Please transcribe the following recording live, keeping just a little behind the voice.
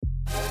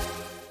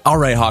All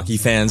right, hockey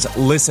fans,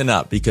 listen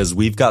up because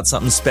we've got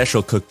something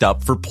special cooked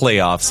up for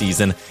playoff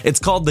season. It's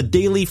called the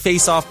Daily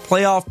Face-Off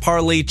Playoff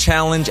Parlay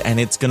Challenge, and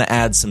it's going to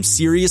add some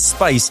serious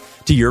spice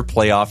to your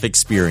playoff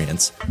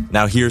experience.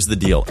 Now, here's the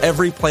deal.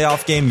 Every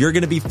playoff game, you're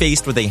going to be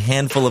faced with a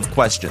handful of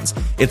questions.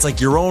 It's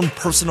like your own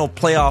personal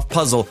playoff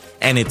puzzle,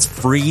 and it's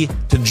free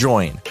to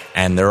join.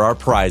 And there are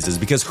prizes,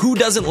 because who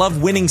doesn't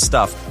love winning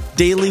stuff?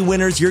 Daily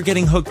winners, you're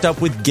getting hooked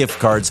up with gift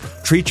cards.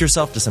 Treat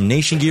yourself to some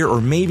Nation gear or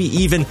maybe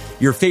even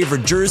your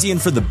favorite jersey.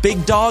 And for the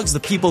big dogs, the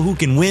people who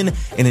can win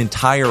an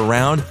entire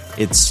round,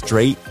 it's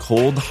straight,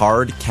 cold,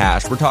 hard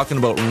cash. We're talking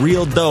about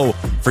real dough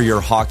for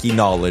your hockey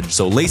knowledge.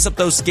 So lace up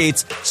those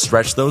skates,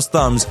 stretch those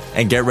thumbs,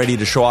 and get ready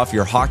to show off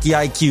your hockey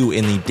IQ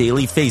in the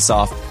Daily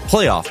Face-Off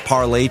Playoff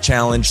Parlay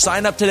Challenge.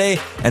 Sign up today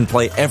and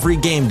play every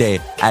game day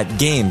at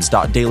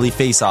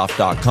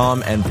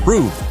games.dailyfaceoff.com and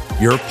prove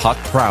your puck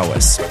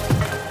prowess.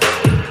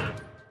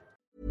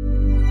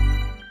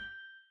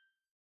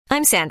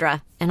 I'm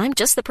Sandra, and I'm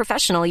just the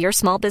professional your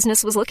small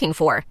business was looking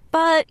for.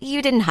 But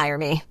you didn't hire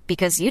me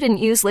because you didn't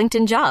use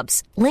LinkedIn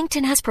Jobs.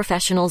 LinkedIn has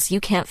professionals you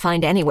can't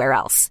find anywhere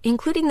else,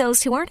 including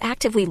those who aren't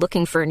actively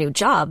looking for a new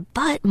job,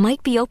 but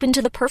might be open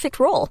to the perfect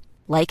role,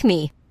 like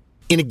me.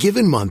 In a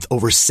given month,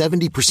 over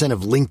 70%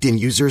 of LinkedIn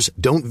users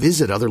don't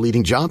visit other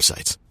leading job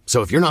sites.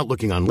 So if you're not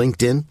looking on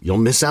LinkedIn, you'll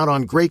miss out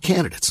on great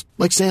candidates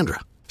like Sandra.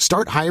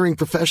 Start hiring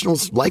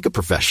professionals like a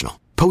professional.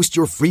 Post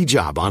your free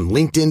job on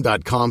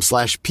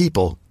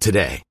linkedin.com/people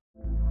today.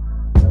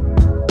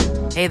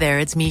 Hey there,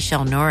 it's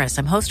Michelle Norris.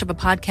 I'm host of a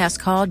podcast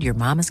called Your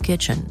Mama's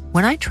Kitchen.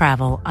 When I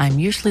travel, I'm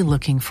usually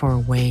looking for a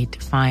way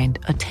to find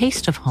a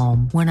taste of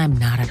home when I'm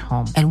not at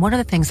home. And one of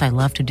the things I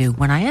love to do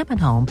when I am at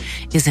home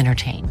is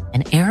entertain.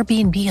 And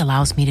Airbnb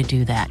allows me to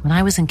do that. When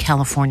I was in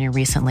California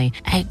recently,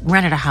 I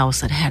rented a house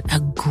that had a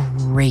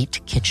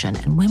great kitchen.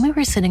 And when we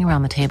were sitting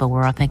around the table, we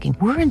were all thinking,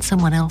 we're in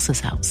someone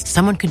else's house.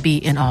 Someone could be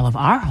in all of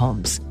our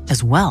homes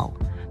as well.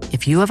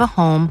 If you have a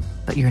home,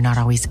 but you're not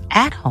always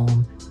at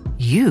home,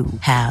 you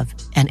have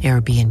an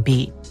Airbnb.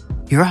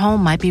 Your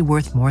home might be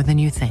worth more than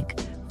you think.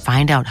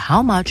 Find out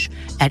how much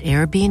at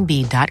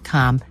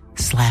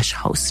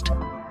airbnb.com/host.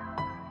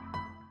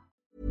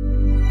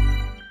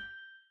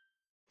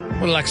 A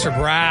little extra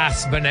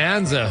brass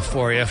bonanza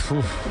for you.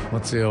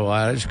 What's the old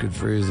adage? Good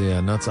for you.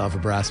 The nuts off a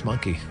brass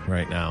monkey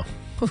right now.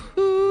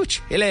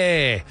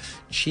 Chile.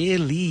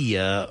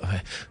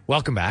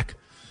 Welcome back.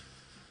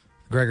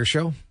 Gregor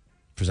Show.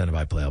 Presented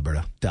by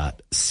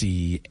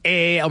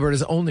PlayAlberta.ca,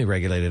 Alberta's only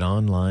regulated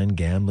online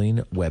gambling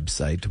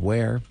website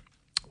where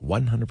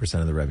 100%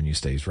 of the revenue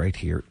stays right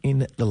here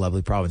in the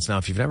lovely province. Now,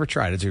 if you've never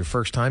tried it, it's your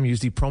first time, use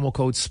the promo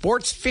code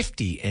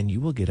SPORTS50 and you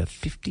will get a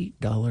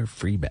 $50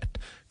 free bet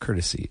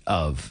courtesy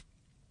of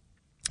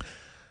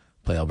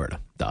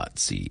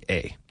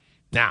PlayAlberta.ca.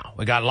 Now,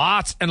 we got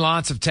lots and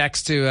lots of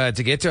texts to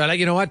get to.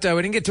 You know what? We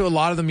didn't get to a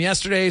lot of them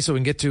yesterday, so we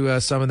can get to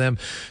some of them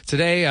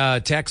today.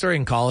 Text or you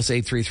can call us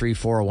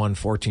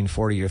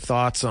 833-401-1440. Your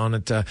thoughts on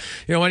it.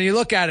 When you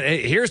look at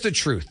it, here's the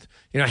truth.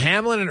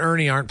 Hamlin and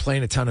Ernie aren't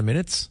playing a ton of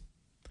minutes.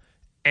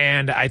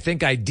 And I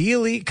think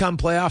ideally, come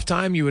playoff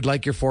time, you would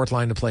like your fourth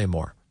line to play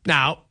more.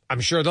 Now, I'm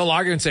sure they'll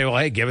argue and say, well,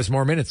 hey, give us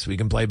more minutes. We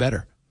can play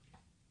better.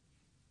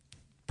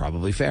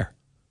 Probably fair.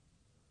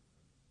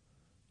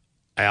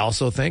 I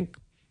also think,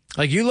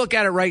 you look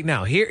at it right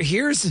now.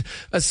 Here's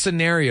a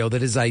scenario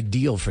that is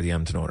ideal for the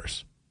Edmonton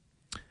Oilers.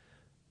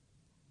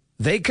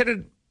 They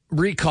could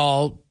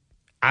recall,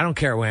 I don't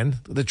care when,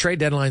 the trade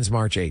deadline's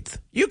March 8th.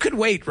 You could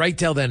wait right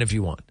till then if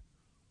you want.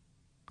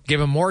 Give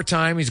him more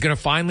time. He's going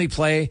to finally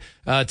play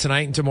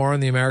tonight and tomorrow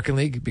in the American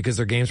League because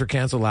their games were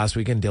canceled last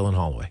weekend. Dylan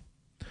Holloway.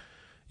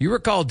 You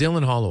recall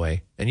Dylan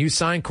Holloway and you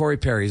signed Corey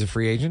Perry as a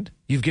free agent.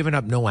 You've given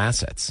up no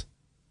assets,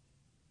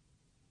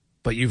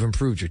 but you've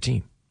improved your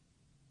team.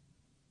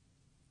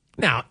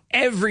 Now,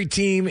 every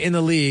team in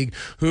the league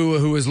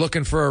who is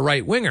looking for a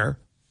right winger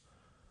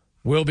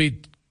will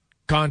be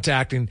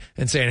contacting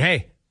and saying,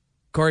 hey,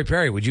 Corey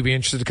Perry, would you be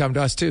interested to come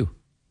to us too?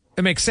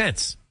 It makes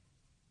sense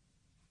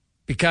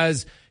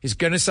because he's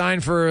going to sign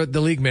for the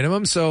league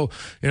minimum. So,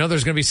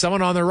 there's going to be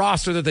someone on their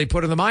roster that they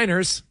put in the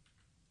minors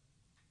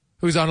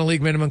who's on a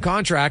league minimum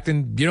contract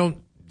and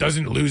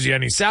doesn't lose you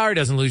any salary,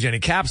 doesn't lose you any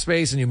cap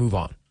space, and you move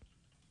on.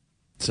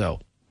 So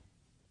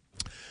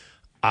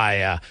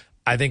I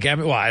know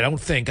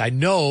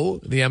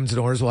the Edmonton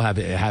Oilers will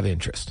have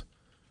interest.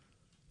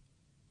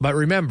 But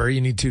remember,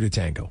 you need two to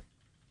tango.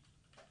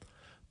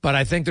 But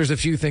I think there's a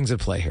few things at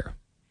play here.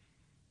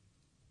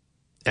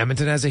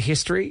 Edmonton has a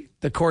history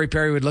that Corey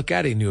Perry would look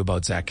at. He knew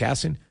about Zach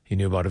Kassian. He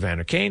knew about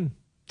Evander Kane.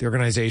 The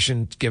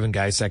organization giving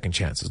guys second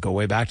chances. Go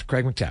way back to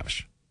Craig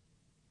McTavish.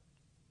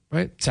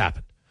 Right? It's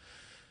happened.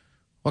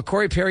 What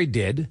Corey Perry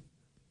did,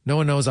 no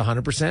one knows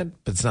 100%,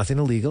 but it's nothing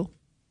illegal.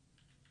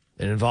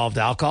 It involved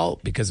alcohol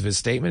because of his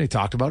statement. He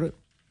talked about it.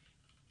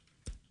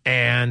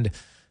 And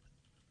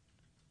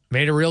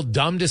made a real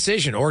dumb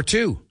decision or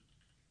two.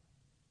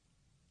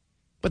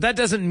 But that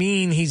doesn't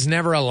mean he's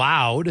never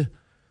allowed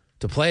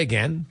to play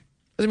again.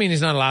 Doesn't mean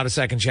he's not allowed a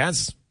second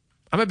chance.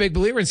 I'm a big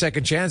believer in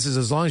second chances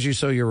as long as you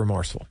show you're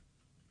remorseful.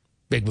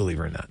 Big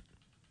believer in that.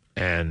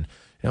 And,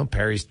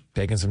 Perry's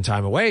taking some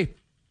time away.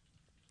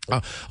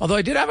 Although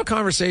I did have a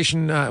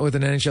conversation with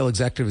an NHL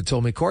executive who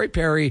told me Corey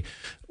Perry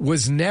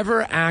was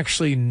never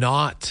actually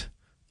not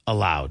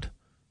allowed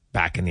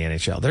back in the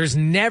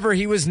NHL.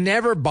 He was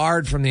never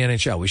barred from the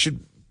NHL. We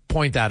should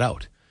point that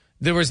out.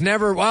 There was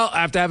never,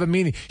 I have to have a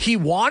meeting. He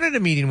wanted a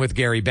meeting with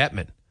Gary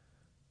Bettman,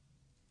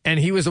 and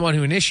he was the one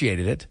who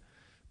initiated it.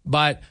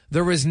 But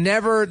there was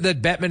never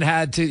that Bettman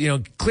had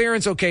to,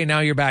 clearance, okay, now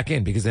you're back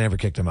in, because they never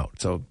kicked him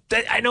out. So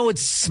I know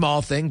it's a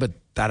small thing, but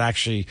that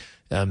actually,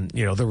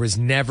 there was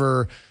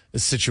never a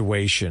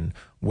situation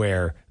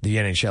where the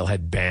NHL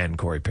had banned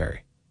Corey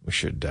Perry.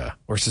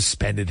 Or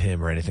suspended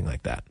him or anything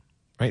like that.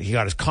 Right? He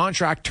got his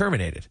contract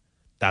terminated.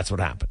 That's what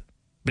happened.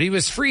 But he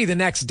was free the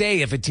next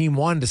day if a team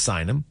wanted to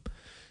sign him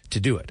to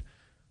do it.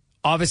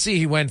 Obviously,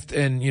 he went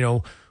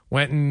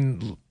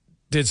and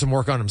did some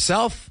work on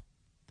himself.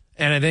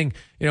 And I think,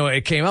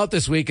 it came out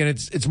this week, and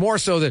it's more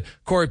so that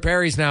Corey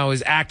Perry's now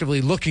is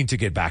actively looking to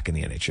get back in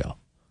the NHL,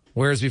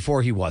 whereas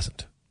before he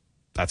wasn't.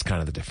 That's kind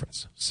of the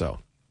difference. So,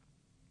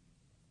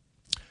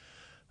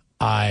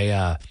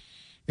 Gregor,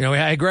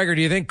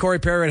 do you think Corey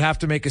Perry would have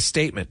to make a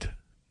statement?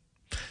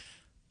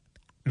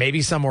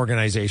 Maybe some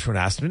organization would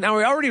ask him. Now,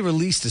 he already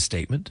released a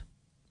statement,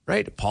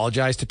 right?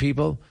 Apologized to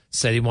people,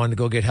 said he wanted to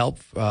go get help.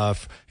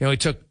 Said,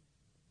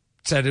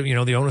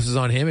 the onus is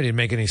on him. He didn't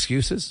make any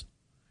excuses.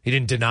 He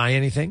didn't deny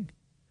anything.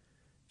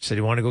 He said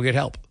he wanted to go get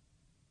help.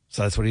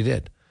 So that's what he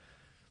did.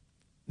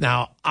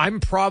 Now, I'm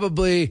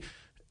probably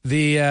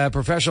the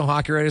professional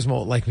hockey writers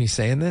won't like me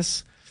saying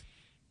this.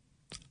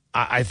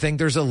 I think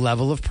there's a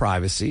level of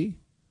privacy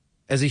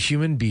as a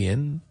human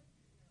being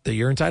that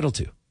you're entitled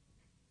to.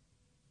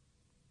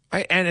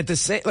 Right? And at the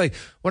same,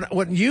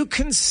 when you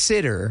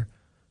consider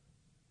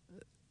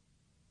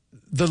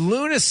the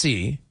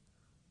lunacy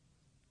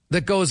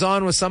that goes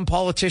on with some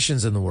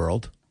politicians in the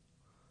world,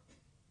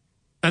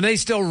 and they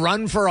still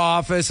run for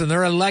office, and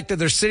they're elected.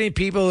 They're sitting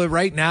people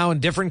right now in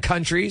different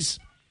countries,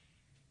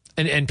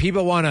 and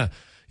people want to,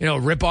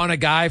 rip on a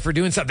guy for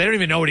doing something. They don't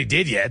even know what he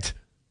did yet,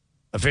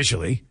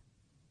 officially.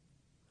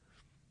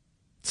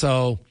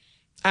 So,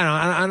 I don't know.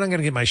 I'm not going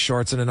to get my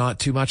shorts in a knot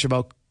too much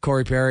about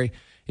Corey Perry.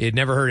 He had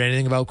never heard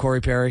anything about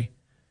Corey Perry.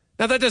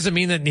 Now, that doesn't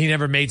mean that he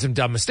never made some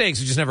dumb mistakes.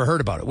 We just never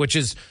heard about it, which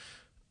is,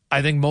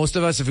 I think most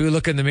of us, if we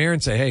look in the mirror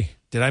and say, hey,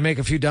 did I make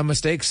a few dumb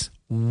mistakes?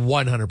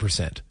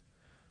 100%.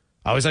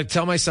 I always like to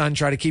tell my son,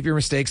 try to keep your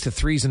mistakes to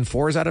 3s and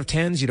 4s out of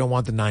 10s. You don't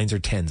want the 9s or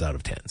 10s out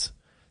of 10s.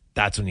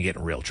 That's when you get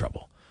in real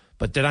trouble.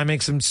 But did I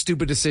make some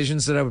stupid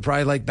decisions that I would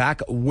probably like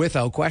back?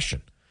 Without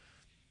question.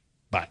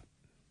 But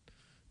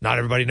not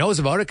everybody knows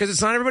about it because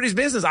it's not everybody's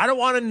business. I don't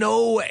want to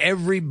know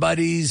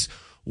everybody's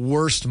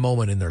worst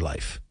moment in their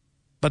life.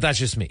 But that's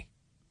just me.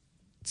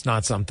 It's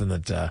not something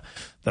that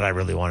I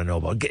really want to know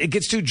about. It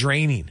gets too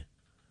draining.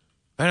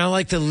 And I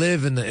like to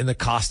live in the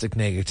caustic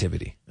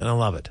negativity. And I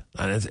love it.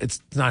 And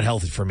it's not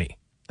healthy for me.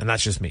 And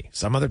that's just me.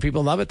 Some other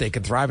people love it. They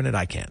can thrive in it.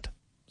 I can't.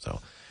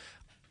 So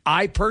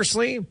I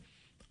personally,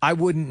 I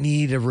wouldn't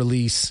need a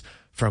release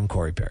from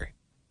Corey Perry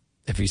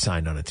if he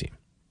signed on a team.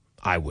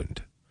 I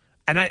wouldn't.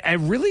 And I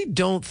really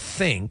don't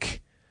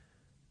think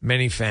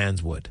many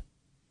fans would,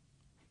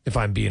 if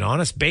I'm being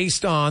honest,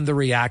 based on the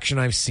reaction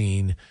I've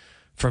seen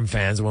from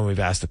fans when we've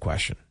asked the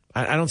question.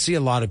 I don't see a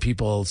lot of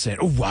people saying,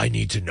 oh, I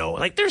need to know.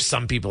 Like, there's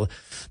some people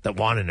that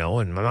want to know,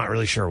 and I'm not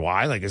really sure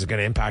why. Like, is it going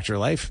to impact your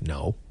life?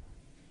 No.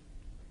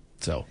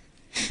 So.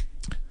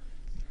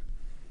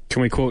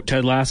 Can we quote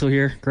Ted Lasso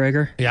here,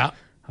 Gregor? Yeah.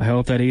 I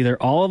hope that either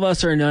all of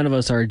us or none of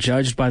us are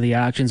judged by the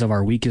actions of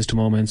our weakest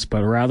moments,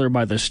 but rather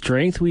by the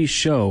strength we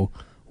show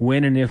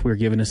when and if we're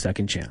given a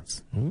second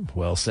chance.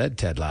 Well said,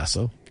 Ted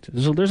Lasso.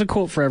 There's a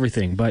quote for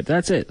everything, but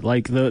that's it.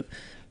 Like,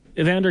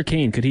 Evander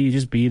Kane, could he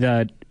just be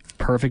that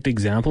perfect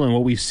example? And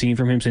what we've seen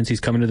from him since he's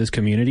come into this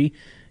community,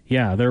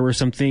 yeah, there were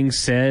some things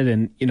said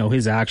and,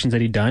 his actions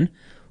that he'd done.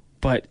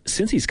 But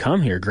since he's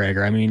come here,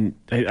 Gregor, I mean,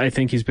 I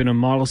think he's been a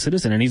model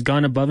citizen, and he's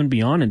gone above and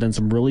beyond and done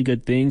some really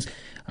good things.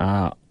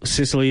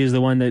 Sicily is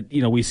the one that,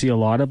 we see a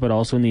lot of, but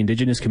also in the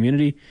Indigenous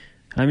community.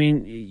 I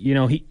mean,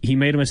 he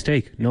made a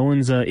mistake. No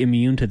one's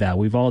immune to that.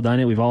 We've all done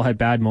it. We've all had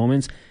bad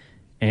moments.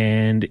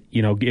 And,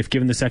 if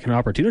given the second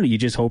opportunity, you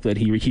just hope that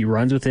he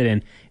runs with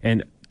it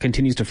and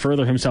continues to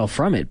further himself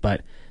from it.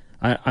 But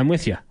I'm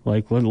with you.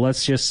 Like, let's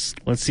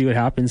see what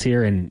happens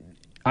here. And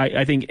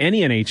I think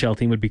any NHL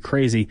team would be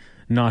crazy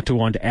not to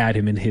want to add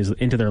him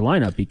into their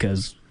lineup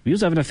because he was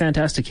having a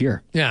fantastic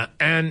year. Yeah,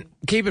 and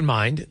keep in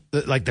mind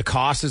that, the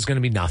cost is going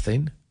to be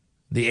nothing.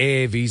 The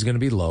AAV is going to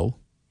be low.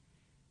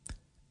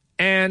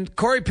 And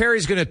Corey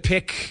Perry's going to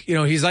pick,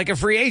 he's like a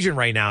free agent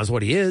right now is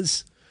what he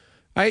is.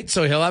 Right?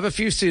 So he'll have a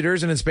few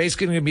suitors, and it's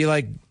basically going to be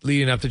like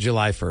leading up to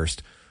July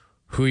 1st.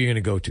 Who are you going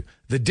to go to?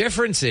 The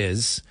difference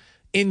is,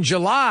 in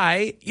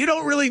July, you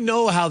don't really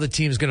know how the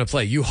team's going to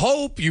play. You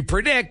hope, you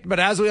predict, but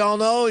as we all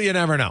know, you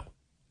never know.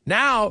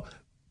 Now,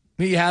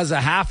 he has a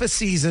half a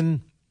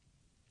season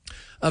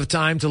of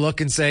time to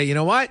look and say, you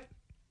know what?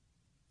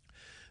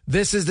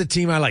 This is the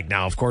team I like.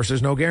 Now, of course,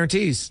 there's no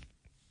guarantees.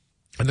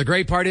 And the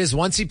great part is,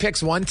 once he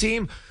picks one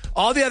team,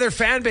 all the other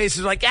fan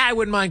bases are like, yeah, I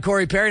wouldn't mind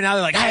Corey Perry. Now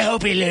they're like, I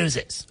hope he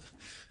loses.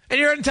 And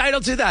you're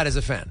entitled to that as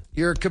a fan.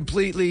 You're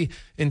completely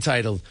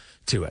entitled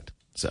to it.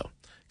 So,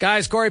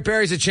 guys, Corey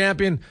Perry's a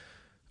champion.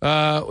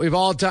 We've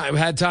all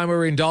had time where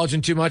we indulge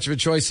in too much of a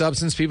choice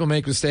substance. People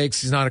make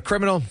mistakes. He's not a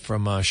criminal.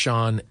 From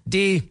Sean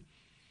D.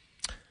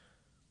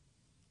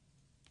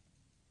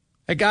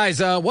 Hey, guys,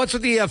 what's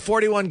with the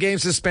 41-game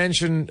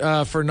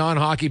suspension for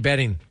non-hockey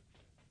betting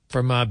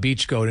from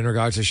Beach Goat in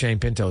regards to Shane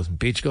Pinto?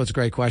 Beach Goat's a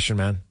great question,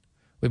 man.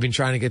 We've been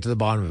trying to get to the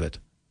bottom of it.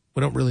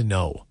 We don't really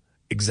know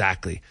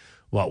exactly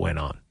what went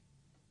on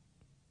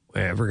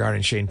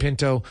regarding Shane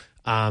Pinto.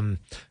 Now,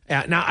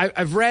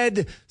 I've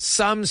read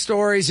some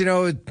stories,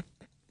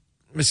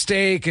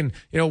 mistake and,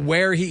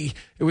 where he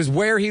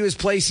was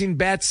placing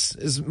bets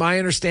is my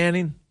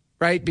understanding.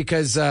 Right,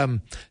 because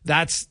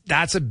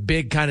that's a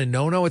big kind of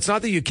no-no. It's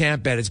not that you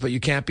can't bet, it's but you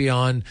can't be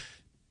on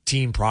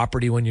team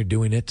property when you're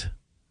doing it.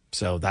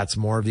 So that's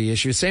more of the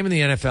issue. Same in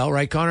the NFL,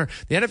 right, Connor?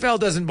 The NFL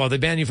doesn't, they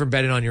ban you from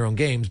betting on your own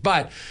games,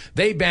 but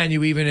they ban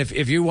you even if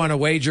you want to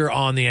wager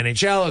on the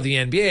NHL or the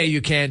NBA,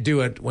 you can't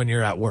do it when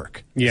you're at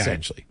work,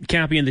 essentially. You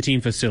can't be in the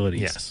team facilities.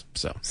 Yes,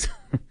 so.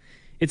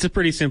 It's a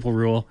pretty simple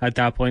rule at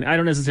that point. I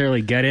don't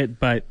necessarily get it,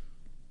 but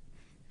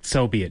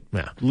so be it.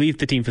 Yeah. Leave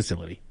the team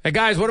facility. Hey,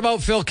 guys, what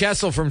about Phil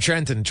Kessel from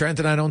Trenton?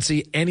 Trenton, I don't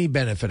see any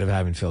benefit of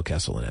having Phil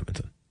Kessel in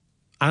Edmonton.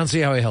 I don't see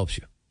how he helps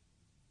you.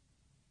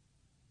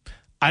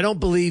 I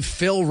don't believe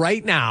Phil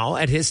right now,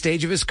 at his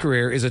stage of his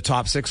career, is a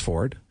top 6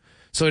 forward.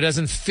 So he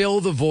doesn't fill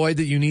the void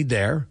that you need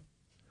there.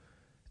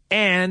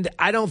 And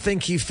I don't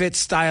think he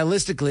fits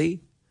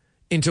stylistically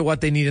into what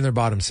they need in their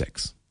bottom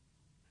 6.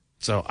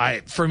 So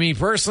for me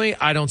personally,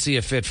 I don't see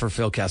a fit for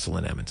Phil Kessel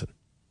in Edmonton.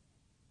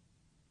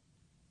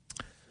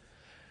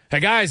 Hey,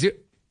 guys,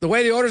 the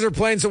way the Oilers are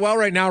playing so well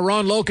right now,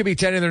 Ron Lowe could be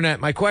tending their net.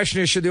 My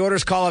question is, should the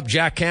Oilers call up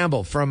Jack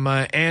Campbell from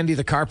Andy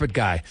the Carpet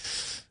Guy?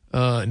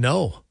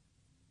 No.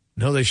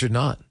 No, they should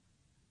not.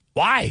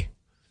 Why?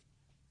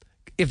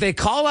 If they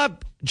call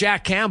up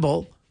Jack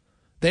Campbell,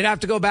 they'd have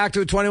to go back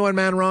to a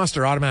 21-man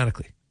roster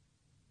automatically.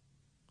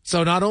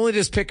 So not only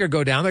does Picker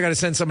go down, they got to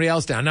send somebody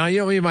else down. Now,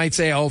 you might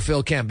say,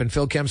 Phil Kemp, and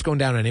Phil Kemp's going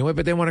down anyway,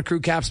 but they want to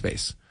accrue cap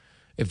space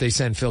if they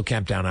send Phil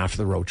Kemp down after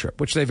the road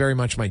trip, which they very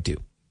much might do.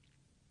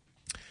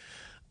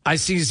 I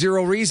see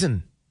zero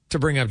reason to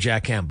bring up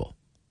Jack Campbell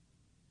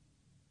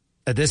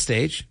at this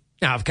stage.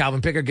 Now, if Calvin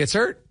Pickard gets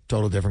hurt,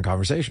 total different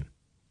conversation.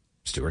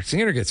 Stuart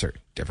Skinner gets hurt,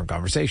 different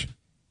conversation.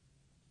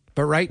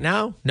 But right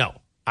now, no.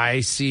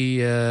 I see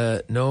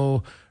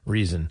no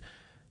reason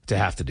to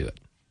have to do it.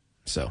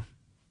 So.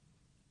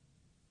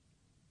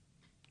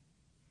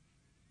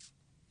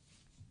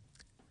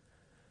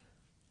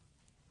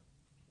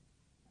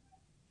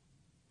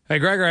 Hey,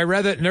 Gregor, I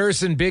read that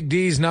Nurse and Big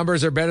D's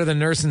numbers are better than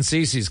Nurse and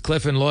Cece's,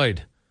 Cliff and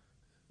Lloyd.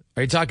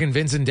 Are you talking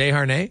Vincent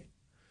Desharnais?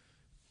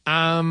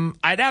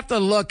 I'd have to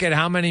look at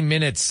how many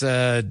minutes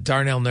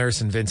Darnell Nurse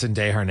and Vincent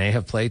Desharnais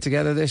have played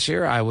together this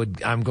year.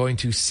 I'm going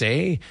to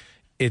say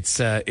it's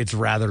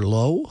rather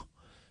low.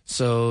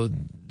 So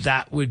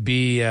that would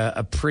be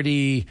a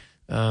pretty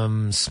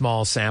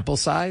small sample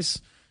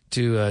size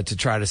to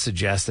try to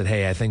suggest that,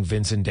 hey, I think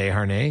Vincent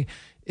Desharnais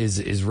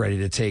is ready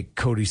to take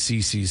Cody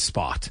Cece's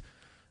spot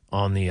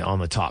on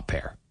the top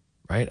pair,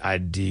 right?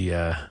 I'd be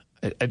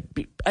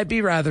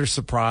rather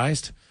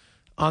surprised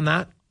on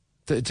that,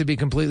 to be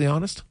completely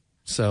honest.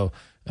 So,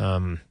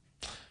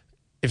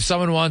 if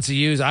someone wants to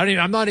use, I'll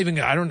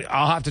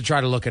have to try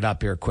to look it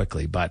up here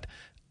quickly, but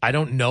I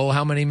don't know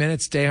how many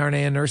minutes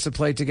Desharnais and Nurse have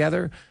played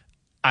together.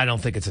 I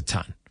don't think it's a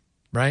ton,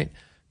 right?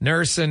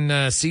 Nurse and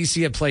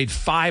Cece have played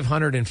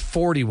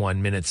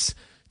 541 minutes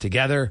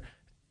together,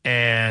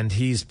 and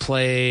he's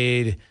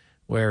played,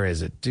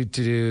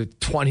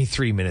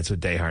 23 minutes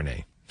with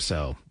Desharnais.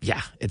 So,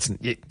 yeah,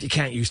 you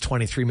can't use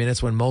 23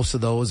 minutes when most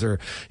of those are,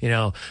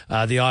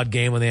 the odd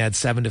game when they had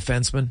 7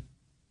 defensemen,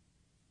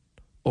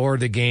 or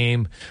the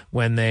game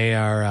when they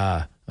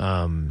are,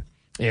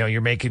 you're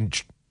making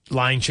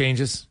line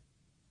changes.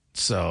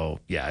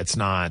 So, yeah, it's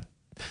not.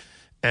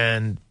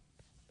 And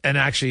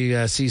actually,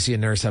 Cece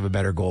and Nurse have a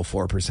better goal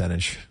for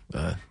percentage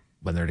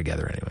when they're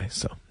together anyway.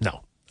 So,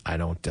 no, I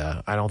don't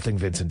think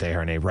Vincent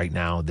Desharnais right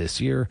now this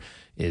year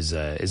is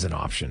an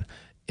option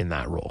in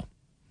that role.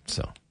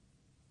 So.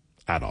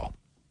 At all.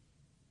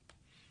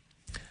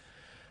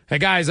 Hey,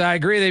 guys, I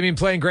agree. They've been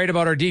playing great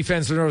about our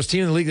defense. We're a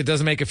team in the league that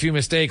doesn't make a few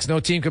mistakes. No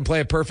team can play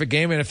a perfect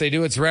game, and if they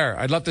do, it's rare.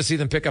 I'd love to see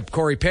them pick up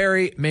Corey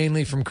Perry,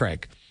 mainly from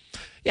Craig.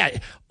 Yeah,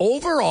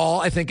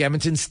 overall, I think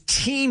Edmonton's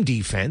team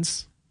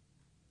defense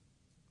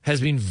has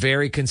been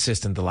very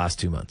consistent the last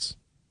 2 months.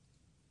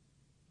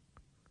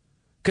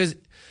 Because,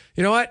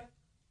 you know what?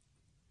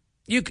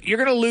 You're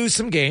going to lose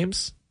some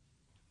games.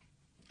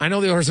 I know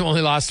the Oilers have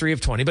only lost 3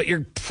 of 20, but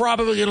you're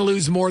probably going to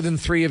lose more than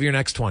 3 of your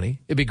next 20.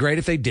 It'd be great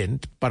if they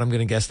didn't, but I'm going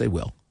to guess they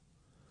will.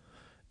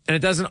 And it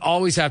doesn't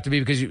always have to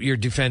be because your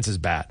defense is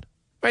bad.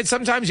 Right?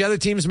 Sometimes the other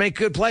teams make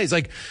good plays.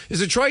 Like,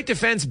 is Detroit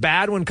defense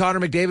bad when Connor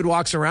McDavid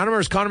walks around him, or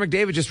is Connor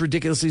McDavid just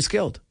ridiculously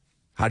skilled?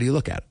 How do you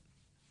look at it?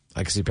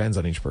 I guess it depends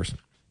on each person.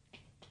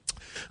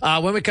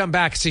 When we come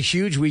back, it's a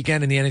huge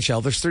weekend in the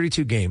NHL. There's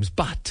 32 games,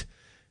 but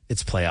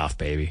it's playoff,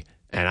 baby.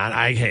 And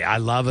I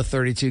love a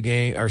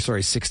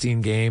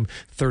 16 game,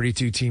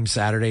 32 team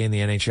Saturday in the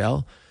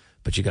NHL,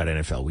 but you got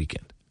NFL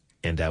weekend.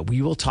 And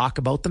we will talk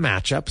about the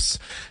matchups,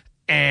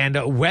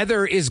 and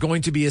weather is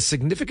going to be a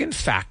significant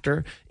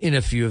factor in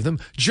a few of them.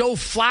 Joe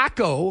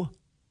Flacco,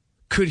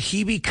 could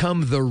he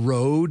become the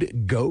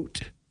road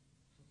GOAT?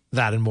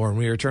 That and more when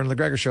we return to the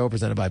Gregor Show,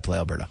 presented by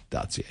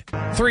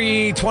PlayAlberta.ca.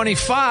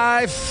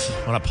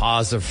 3:25 on a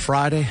positive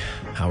Friday.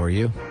 How are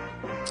you?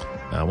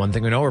 One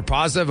thing we know, we're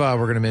positive. We're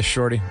going to miss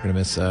Shorty. We're going to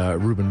miss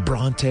Ruben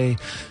Bronte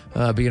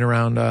being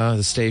around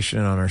the station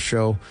and on our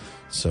show.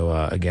 So,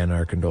 again,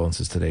 our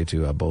condolences today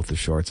to both the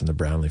Shorts and the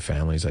Brownlee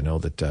families. I know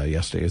that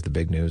yesterday is the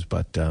big news,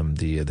 but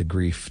the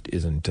grief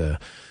isn't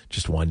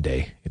just one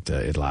day.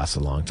 It lasts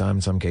a long time,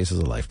 in some cases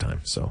a lifetime.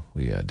 So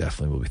we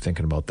definitely will be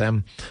thinking about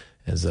them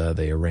as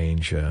they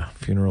arrange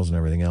funerals and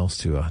everything else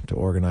to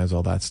organize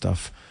all that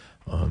stuff.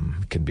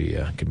 Can be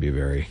a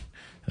very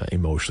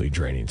emotionally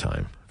draining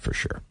time for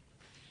sure.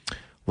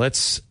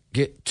 Let's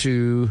get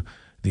to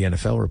the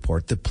NFL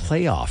report, the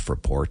playoff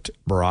report,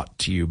 brought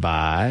to you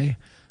by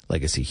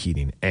Legacy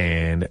Heating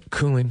and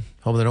Cooling.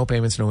 Home with no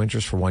payments, no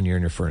interest for 1 year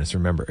in your furnace.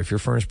 Remember, if your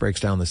furnace breaks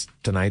down this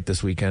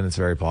weekend, it's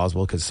very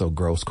possible because it's so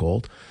gross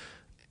cold.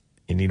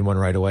 You need one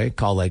right away,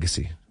 call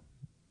Legacy.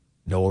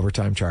 No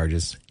overtime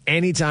charges,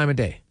 any time of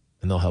day.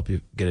 And they'll help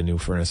you get a new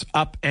furnace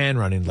up and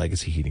running.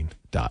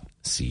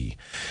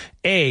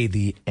 LegacyHeating.ca.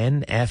 The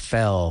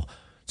NFL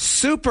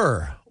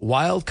Super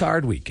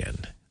Wildcard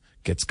Weekend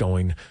gets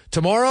going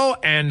tomorrow.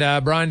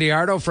 And Brian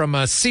Diardo from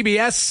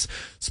CBS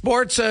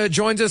Sports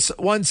joins us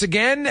once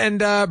again. And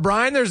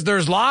Brian,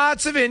 there's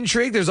lots of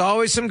intrigue. There's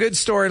always some good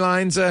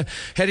storylines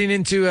heading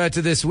into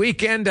to this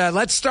weekend.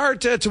 Let's start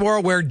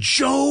tomorrow, where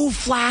Joe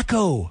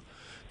Flacco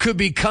could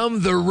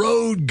become the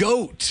road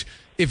GOAT.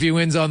 If he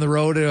wins on the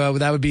road,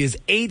 that would be his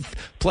 8th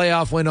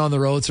playoff win on the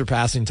road,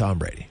 surpassing Tom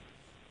Brady.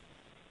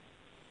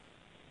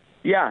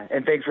 Yeah,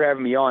 and thanks for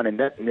having me on. And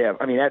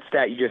that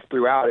stat you just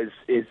threw out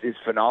is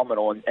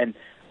phenomenal, and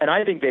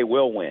I think they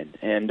will win.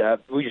 And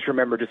we just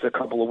remember just a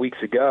couple of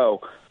weeks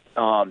ago,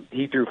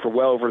 he threw for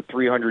well over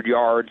 300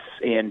 yards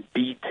and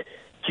beat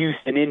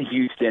Houston in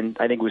Houston.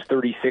 I think it was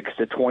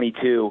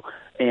 36-22.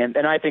 And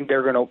I think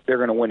they're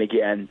gonna win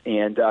again.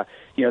 And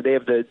they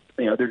have their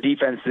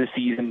defense this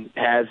season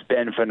has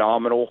been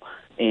phenomenal,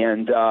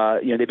 and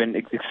they've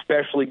been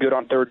especially good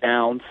on third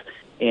downs.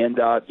 And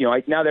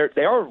now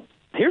they are.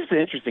 Here's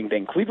the interesting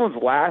thing: Cleveland's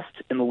last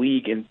in the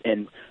league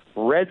in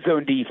red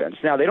zone defense.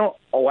 Now they don't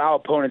allow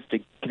opponents to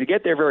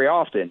get there very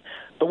often,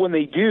 but when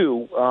they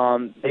do,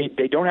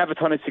 they don't have a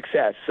ton of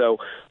success. So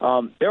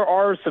there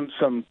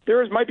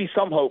might be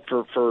some hope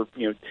for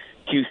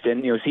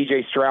Houston.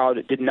 C.J.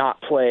 Stroud did not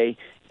play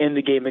in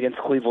the game against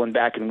Cleveland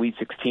back in Week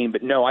 16,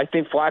 but no, I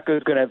think Flacco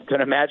is going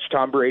to match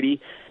Tom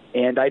Brady,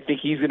 and I think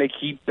he's going to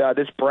keep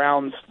this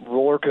Browns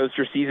roller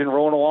coaster season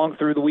rolling along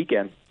through the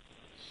weekend.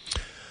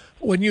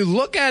 When you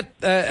look at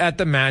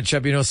the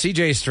matchup,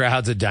 C.J.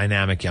 Stroud's a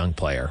dynamic young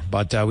player,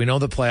 but we know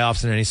the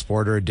playoffs in any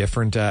sport are a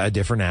different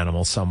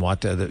animal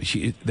somewhat.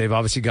 They've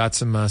obviously got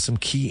some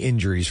key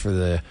injuries for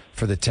the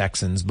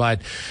Texans, but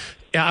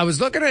yeah, I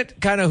was looking at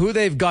kind of who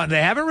they've gotten.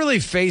 They haven't really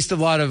faced a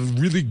lot of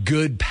really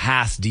good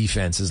pass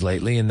defenses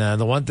lately, and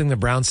the one thing, the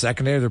Browns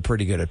secondary, they're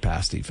pretty good at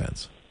pass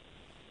defense.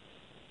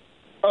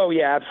 Oh,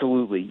 yeah,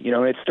 absolutely.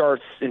 It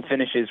starts and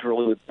finishes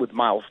really with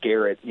Myles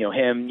Garrett.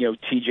 Him,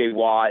 T.J.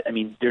 Watt. I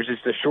mean, there's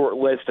just a short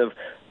list of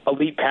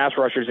elite pass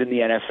rushers in the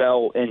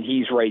NFL, and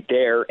he's right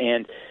there.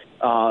 And,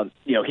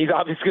 he's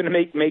obviously going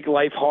to make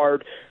life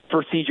hard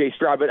for C.J.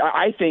 Stroud. But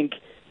I think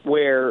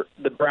where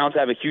the Browns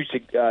have a huge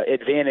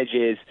advantage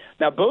is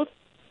now both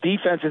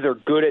defenses are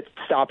good at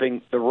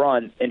stopping the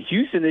run. And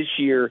Houston this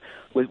year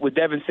with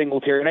Devin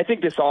Singletary, and I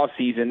think this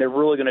offseason they're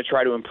really going to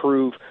try to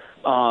improve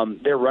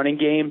their running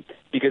game,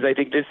 because I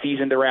think this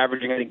season they're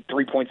averaging,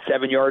 3.7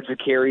 yards a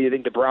carry. I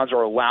think the Browns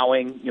are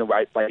allowing,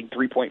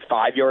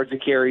 3.5 yards a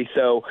carry.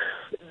 So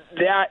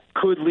that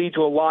could lead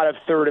to a lot of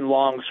third and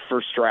longs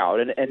for Stroud.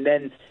 And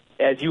then,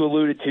 as you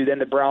alluded to, then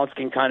the Browns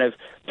can kind of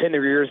pin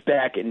their ears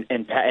back and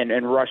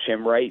rush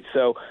him, right?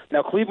 So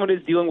now Cleveland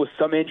is dealing with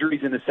some injuries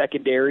in the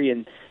secondary,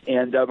 and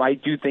I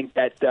do think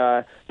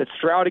that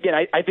Stroud, again,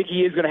 I think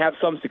he is going to have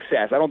some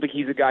success. I don't think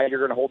he's a guy you're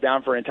going to hold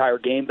down for an entire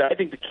game, but I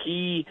think the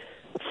key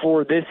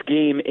for this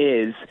game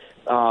is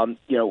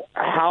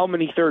how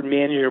many third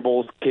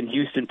manageables can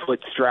Houston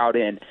put Stroud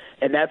in?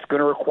 And that's going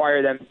to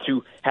require them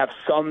to have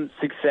some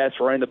success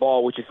running the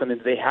ball, which is something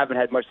that they haven't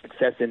had much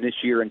success in this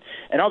year. And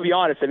I'll be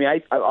honest,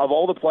 of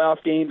all the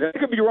playoff games, I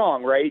could be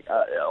wrong, right?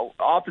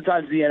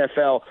 Oftentimes in the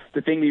NFL,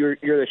 the thing that you're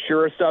the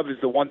surest of is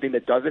the one thing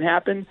that doesn't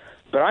happen.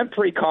 But I'm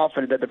pretty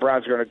confident that the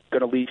Browns are going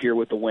to leave here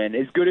with the win.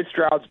 As good as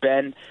Stroud's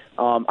been,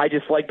 I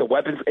just like the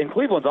weapons. And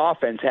Cleveland's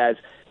offense has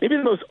maybe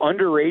the most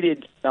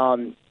underrated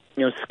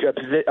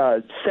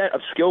set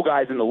of skill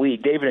guys in the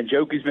league. David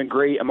Njoku's been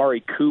great.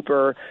 Amari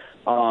Cooper.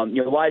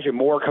 Elijah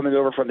Moore coming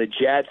over from the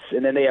Jets,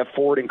 and then they have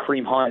Ford and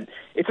Kareem Hunt.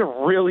 It's a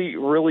really,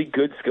 really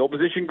good skill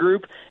position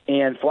group,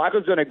 and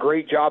Flacco's done a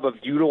great job of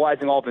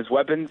utilizing all of his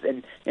weapons,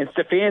 and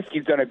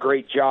Stefanski's done a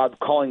great job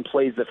calling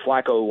plays that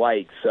Flacco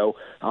likes. So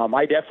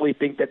I definitely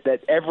think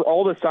that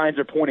all the signs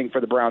are pointing for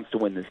the Browns to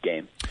win this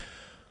game.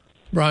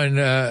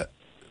 Brian,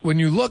 when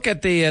you look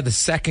at the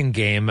second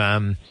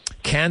game,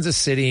 Kansas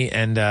City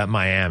and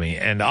Miami,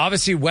 and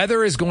obviously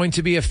weather is going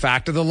to be a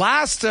factor. The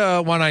last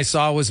one I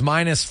saw was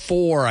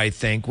 -4, I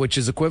think, which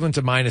is equivalent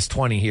to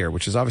 -20 here,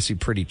 which is obviously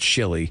pretty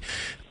chilly.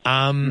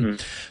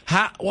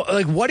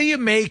 What do you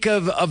make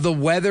of the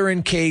weather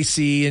in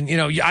KC?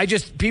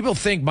 And people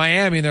think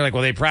Miami, and they're like,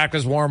 well, they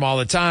practice warm all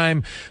the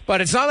time,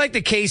 but it's not like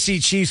the KC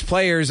Chiefs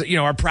players,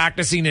 are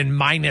practicing in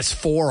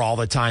 -4 all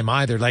the time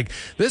either. Like,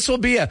 this will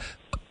be a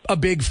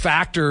big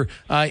factor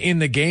in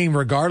the game,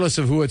 regardless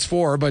of who it's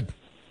for. But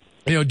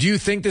do you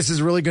think this is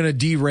really going to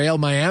derail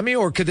Miami,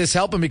 or could this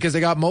help them because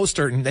they got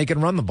Mostert and they can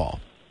run the ball?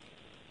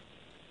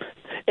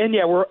 And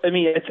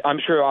I'm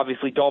sure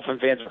obviously Dolphin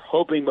fans are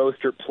hoping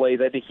Mostert plays.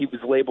 I think he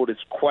was labeled as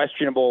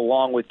questionable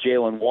along with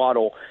Jalen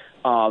Waddle.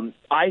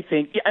 I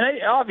think,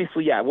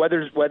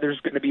 weather's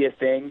going to be a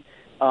thing,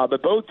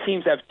 but both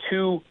teams have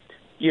two,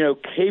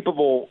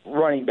 capable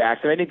running backs,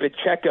 and I think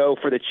Pacheco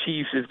for the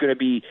Chiefs is going to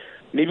be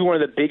maybe one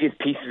of the biggest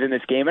pieces in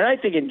this game. And I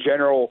think in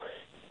general,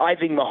 I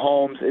think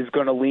Mahomes is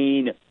going to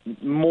lean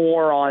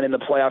more on in the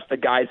playoffs the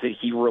guys that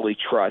he really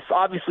trusts.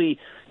 Obviously,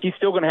 he's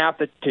still going to have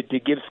to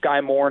give Sky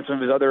Moore and some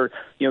of his other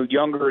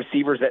younger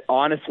receivers that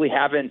honestly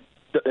haven't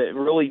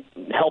really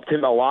helped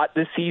him a lot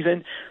this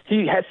season.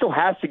 He still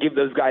has to give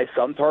those guys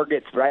some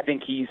targets, but I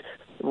think he's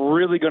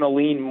really going to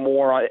lean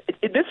more on it.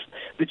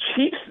 The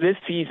Chiefs this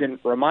season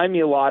remind me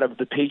a lot of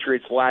the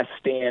Patriots' last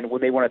stand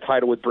when they won a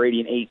title with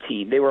Brady in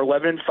 2018. They were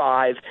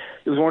 11-5.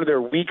 It was one of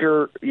their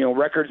weaker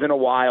records in a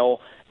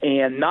while.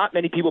 And not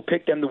many people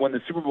picked them to win the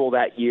Super Bowl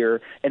that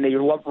year, and they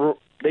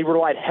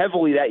relied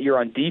heavily that year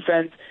on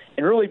defense.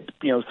 And really,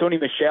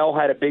 Sony Michel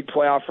had a big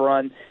playoff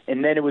run,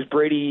 and then it was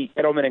Brady,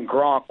 Edelman, and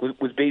Gronk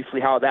was basically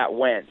how that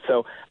went.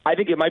 So I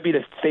think it might be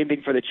the same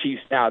thing for the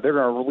Chiefs now. They're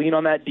going to lean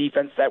on that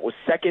defense that was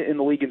second in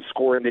the league in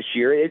scoring this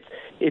year.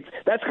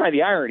 That's kind of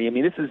the irony. I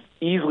mean, this is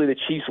easily the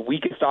Chiefs'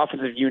 weakest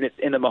offensive unit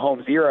in the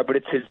Mahomes era, but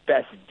it's his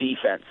best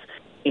defense.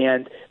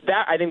 And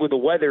that, I think, with the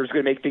weather is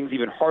going to make things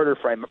even harder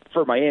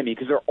for Miami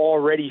because they're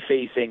already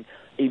facing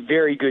a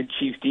very good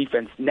Chiefs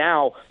defense.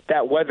 Now,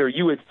 that weather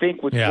you would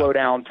think would slow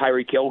down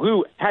Tyreek Hill,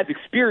 who has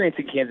experience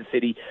in Kansas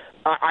City.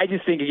 I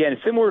just think, again,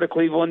 similar to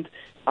Cleveland,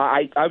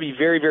 I'd be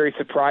very, very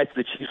surprised if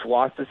the Chiefs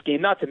lost this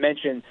game. Not to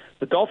mention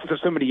the Dolphins have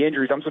so many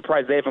injuries. I'm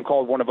surprised they haven't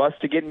called one of us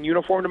to get in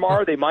uniform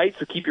tomorrow. They might,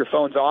 so keep your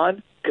phones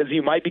on because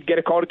you might get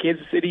a call to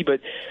Kansas City.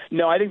 But,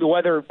 no, I think the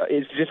weather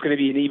is just going to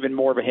be an even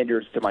more of a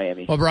hindrance to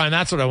Miami. Well, Brian,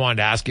 that's what I wanted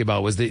to ask you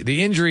about was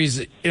the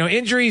injuries.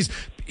 Injuries,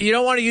 you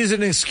don't want to use it as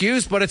an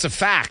excuse, but it's a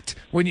fact.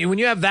 When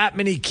you have that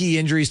many key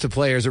injuries to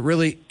players, it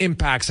really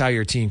impacts how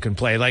your team can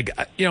play. Like,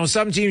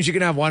 some teams you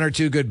can have one or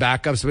two good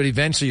backups, but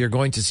eventually you're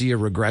going to see a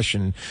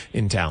regression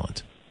in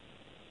talent.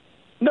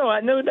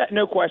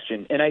 No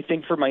question. And I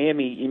think for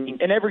Miami,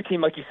 and every team,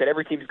 like you said,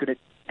 every team is going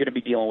to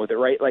be dealing with it,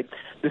 right? Like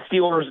the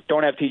Steelers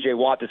don't have T.J.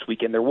 Watt this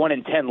weekend. They're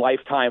 1-10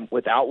 lifetime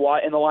without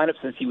Watt in the lineup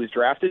since he was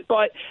drafted.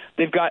 But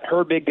they've got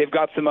Herbig, they've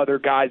got some other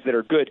guys that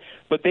are good.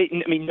 But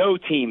no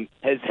team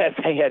has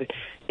had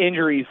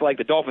injuries like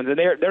the Dolphins, and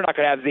they're not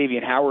going to have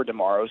Xavier Howard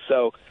tomorrow.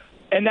 So,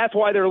 and that's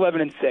why they're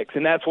 11-6,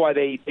 and that's why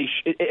they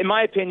in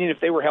my opinion,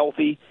 if they were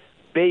healthy,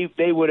 they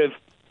would have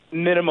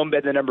minimum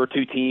been the number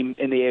 2 team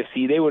in the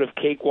AFC. They would have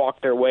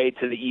cakewalked their way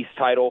to the East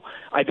title.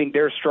 I think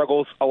their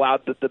struggles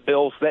allowed the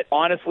Bills that,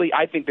 honestly,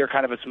 I think they're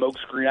kind of a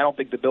smokescreen. I don't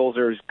think the Bills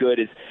are as good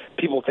as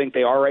people think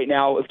they are right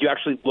now. If you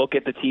actually look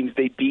at the teams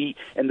they beat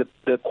and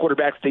the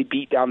quarterbacks they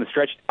beat down the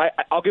stretch,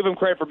 I'll give them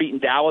credit for beating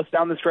Dallas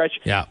down the stretch.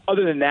 Yeah.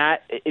 Other than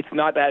that, it's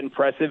not that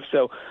impressive.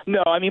 So,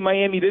 no, I mean,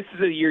 Miami, this is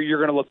a year you're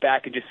going to look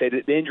back and just say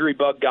that the injury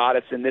bug got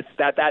us, and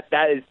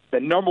that is the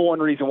number one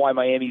reason why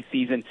Miami's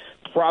season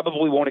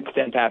probably won't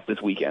extend past this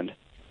weekend.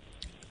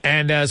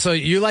 And so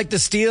you like the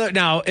Steelers.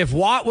 Now, if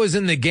Watt was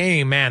in the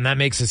game, man, that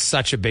makes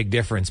such a big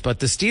difference. But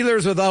the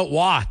Steelers without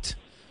Watt,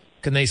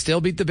 can they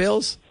still beat the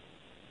Bills?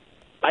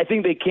 I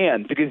think they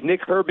can because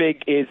Nick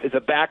Herbig is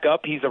a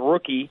backup. He's a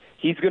rookie.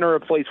 He's going to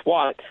replace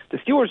Watt. The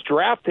Steelers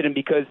drafted him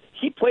because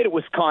he played at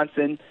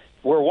Wisconsin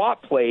where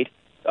Watt played.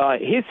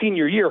 His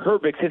senior year,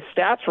 his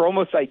stats are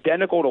almost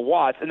identical to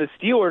Watt's, and the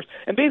Steelers,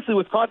 and basically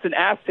Wisconsin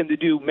asked him to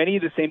do many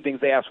of the same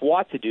things they asked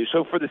Watt to do.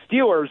 So for the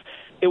Steelers,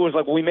 it was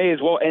like, we may as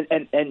well, and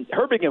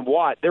Herbig and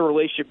Watt, their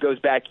relationship goes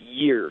back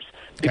years.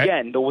 Okay.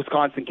 Again, the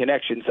Wisconsin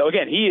connection. So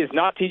again, he is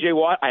not T.J.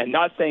 Watt. I am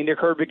not saying Nick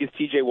Herbig is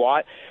T.J.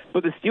 Watt.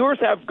 But the Steelers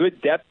have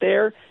good depth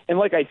there. And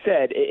like I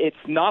said, it's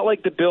not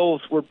like the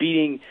Bills were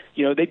beating,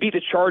 they beat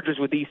the Chargers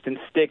with Easton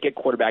Stick at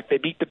quarterback. They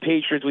beat the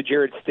Patriots with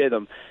Jarrett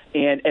Stidham.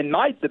 And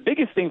the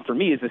biggest thing for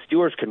me is the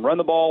Steelers can run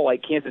the ball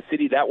like Kansas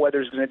City. That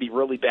weather is going to be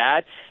really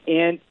bad.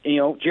 And,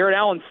 Jared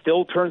Allen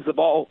still turns the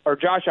ball, or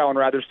Josh Allen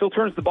rather, still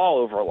turns the ball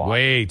over a lot.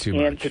 Way too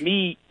much. And to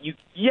me, he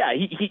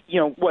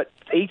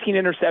 18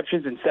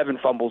 interceptions and 7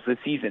 fumbles this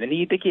season. And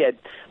I think he had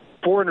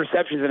 4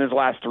 interceptions in his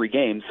last 3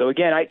 games. So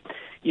again,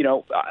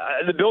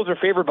 the Bills are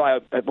favored by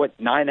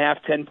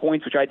 9.5, 10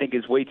 points, which I think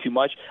is way too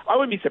much. I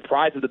wouldn't be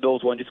surprised if the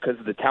Bills won just because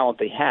of the talent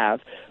they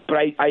have, but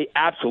I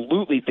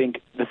absolutely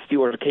think the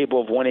Steelers are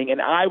capable of winning,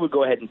 and I would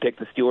go ahead and pick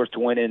the Steelers to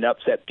win in an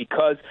upset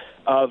because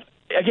of,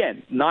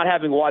 again, not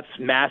having Watt's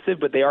massive,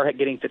 but they are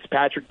getting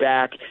Fitzpatrick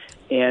back,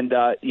 and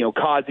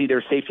Kazi,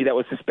 their safety that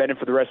was suspended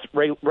for the rest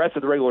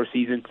of the regular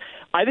season.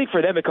 I think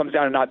for them it comes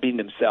down to not beating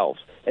themselves,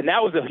 and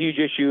that was a huge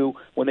issue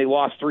when they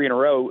lost 3 in a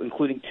row,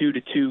 including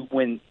 2-2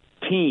 when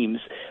teams,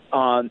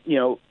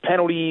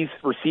 penalties,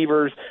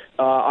 receivers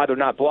either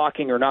not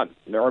blocking or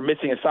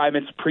missing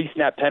assignments,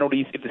 pre-snap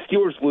penalties. If the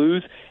Steelers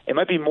lose, it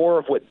might be more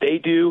of what they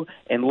do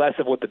and less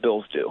of what the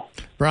Bills do.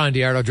 Brian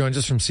Diardo joins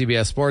us from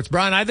CBS Sports.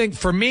 Brian, I think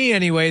for me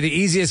anyway, the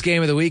easiest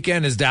game of the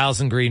weekend is Dallas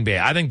and Green Bay.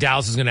 I think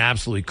Dallas is going to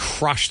absolutely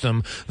crush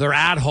them. They're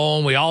at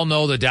home. We all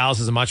know that Dallas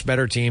is a much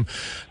better team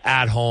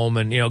at home,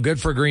 and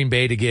good for Green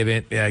Bay to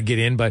get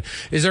in. But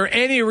is there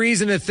any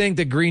reason to think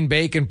that Green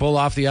Bay can pull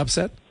off the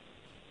upset?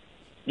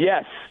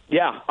 Yes,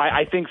 yeah,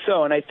 I think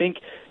so, and I think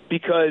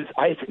because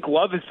I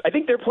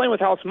think they're playing with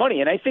house money,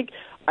 and I think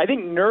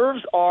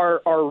nerves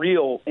are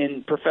real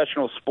in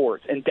professional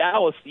sports. And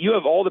Dallas, you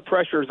have all the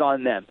pressures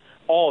on them,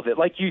 all of it.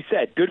 Like you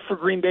said, good for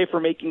Green Bay for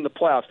making the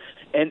playoffs,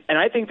 and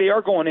I think they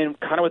are going in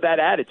kind of with that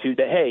attitude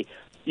that hey,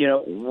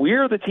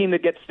 we're the team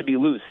that gets to be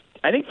loose.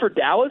 I think for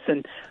Dallas,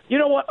 and you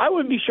know what, I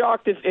wouldn't be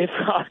shocked if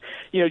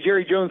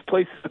Jerry Jones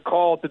places the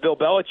call to Bill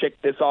Belichick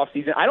this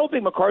offseason. I don't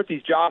think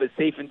McCarthy's job is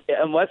safe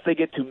unless they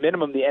get to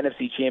minimum the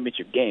NFC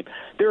Championship game.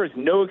 There is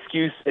no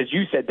excuse, as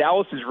you said,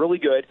 Dallas is really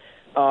good.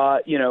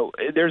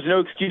 There's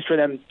no excuse for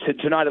them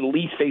to not at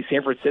least face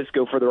San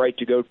Francisco for the right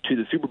to go to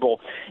the Super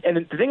Bowl. And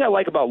the thing I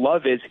like about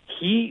Love is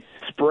he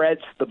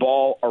spreads the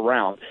ball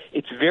around.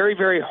 It's very,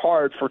 very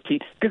hard for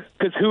teams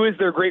because who is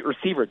their great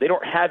receiver? They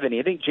don't have any.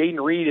 I think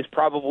Jaden Reed is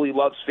probably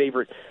Love's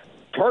favorite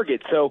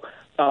target. So,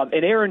 and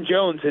Aaron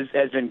Jones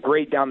has been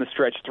great down the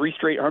stretch. 3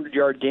 straight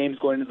 100-yard games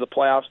going into the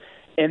playoffs.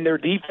 And their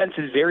defense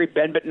is very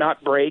bend but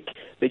not break.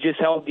 They just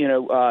held,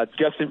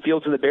 Justin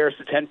Fields and the Bears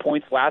to 10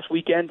 points last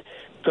weekend.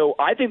 So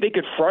I think they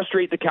could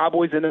frustrate the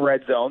Cowboys in the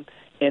red zone.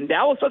 And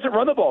Dallas doesn't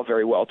run the ball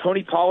very well.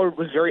 Tony Pollard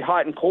was very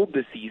hot and cold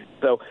this season.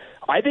 So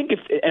I think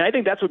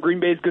that's what Green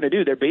Bay is going to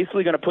do. They're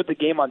basically going to put the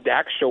game on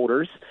Dak's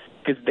shoulders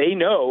because they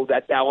know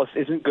that Dallas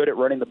isn't good at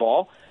running the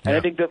ball. And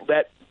I think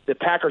that the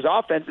Packers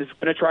offense is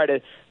going to try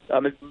to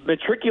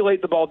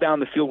matriculate the ball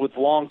down the field with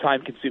long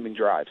time consuming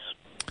drives.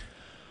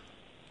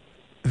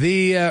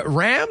 The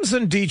Rams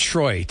and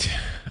Detroit.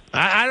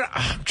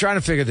 I'm trying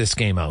to figure this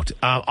game out.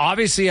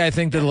 Obviously, I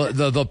think the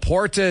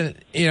Laporta,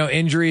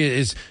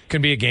 injury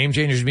can be a game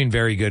changer. He's been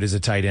very good as a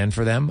tight end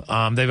for them.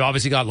 They've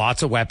obviously got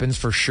lots of weapons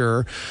for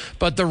sure,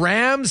 but the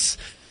Rams,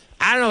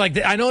 I don't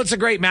know. I know it's a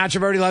great matchup.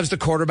 Everybody loves the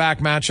quarterback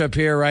matchup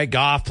here, right?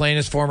 Goff playing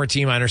his former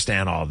team. I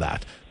understand all of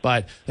that,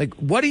 but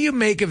what do you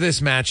make of this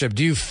matchup?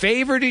 Do you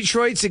favor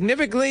Detroit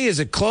significantly? Is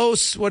it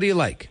close? What do you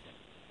like?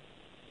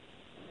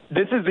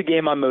 This is the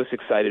game I'm most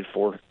excited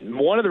for.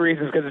 One of the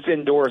reasons because it's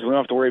indoors, we don't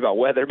have to worry about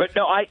weather. But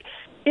no, I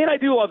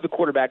do love the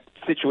quarterback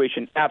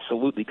situation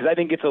absolutely because I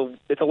think it's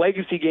a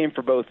legacy game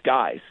for both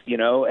guys,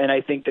 And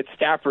I think that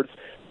Stafford's,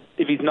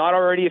 if he's not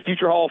already a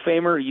future Hall of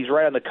Famer, he's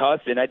right on the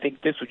cusp, and I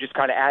think this would just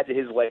kind of add to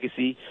his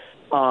legacy.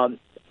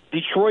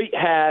 Detroit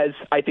has,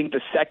 I think,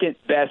 the second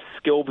best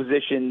skill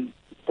position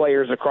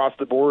players across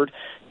the board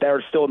that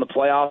are still in the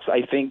playoffs.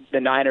 I think the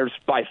Niners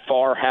by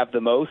far have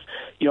the most.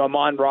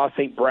 Amon-Ra,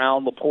 St.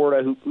 Brown,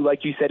 Laporta, who,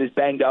 like you said, is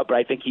banged up, but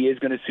I think he is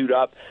going to suit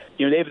up.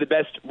 They have the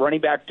best running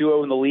back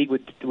duo in the league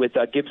with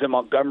Gibbs and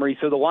Montgomery.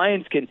 So the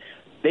Lions can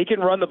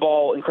run the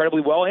ball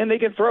incredibly well, and they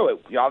can throw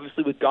it.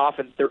 Obviously with Goff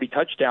and 30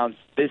 touchdowns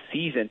this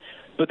season,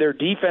 but their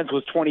defense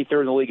was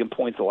 23rd in the league in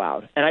points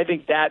allowed. And I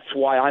think that's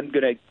why I'm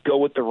going to go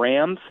with the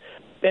Rams.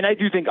 And I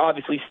do think,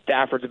 obviously,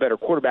 Stafford's a better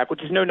quarterback,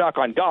 which is no knock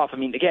on Goff. I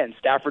mean, again,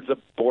 Stafford's a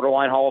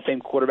borderline Hall of Fame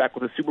quarterback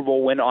with a Super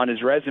Bowl win on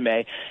his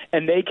resume,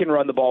 and they can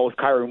run the ball with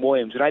Kyren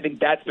Williams. And I think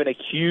that's been a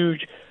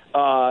huge,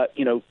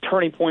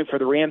 turning point for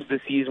the Rams this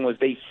season was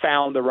they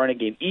found the running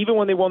game. Even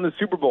when they won the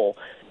Super Bowl,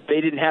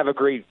 they didn't have a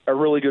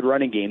really good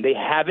running game. They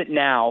have it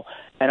now,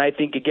 and I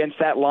think against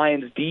that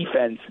Lions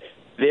defense,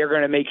 they're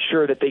going to make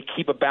sure that they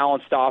keep a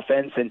balanced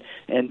offense and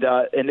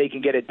they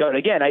can get it done.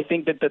 Again, I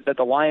think that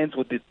the Lions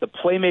with the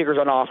playmakers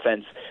on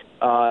offense,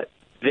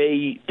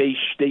 they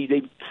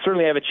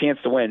certainly have a chance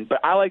to win. But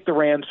I like the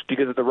Rams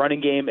because of the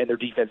running game and their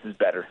defense is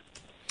better.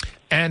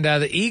 And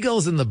the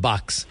Eagles and the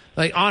Bucks.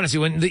 Honestly,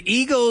 when the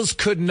Eagles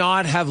could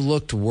not have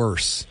looked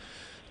worse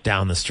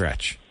down the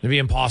stretch. It'd be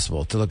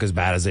impossible to look as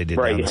bad as they did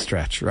down the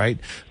stretch, right?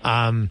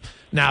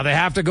 Now they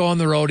have to go on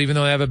the road, even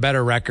though they have a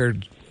better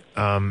record,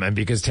 and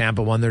because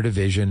Tampa won their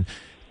division.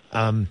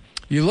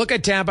 You look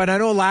at Tampa, and I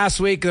know last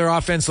week their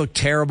offense looked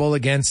terrible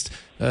against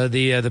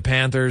the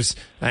Panthers,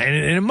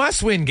 and a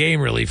must-win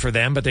game really for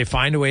them, but they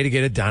find a way to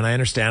get it done. I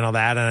understand all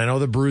that, and I know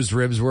the bruised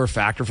ribs were a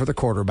factor for the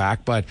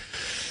quarterback, but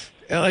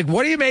like,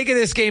 what do you make of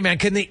this game, man?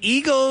 Can the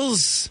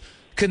Eagles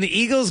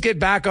get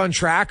back on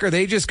track, or are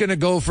they just going to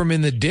go from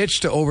in the ditch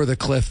to over the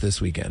cliff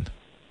this weekend?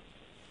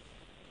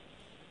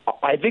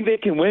 I think they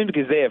can win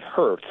because they have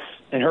Hurts,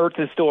 and Hurts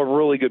is still a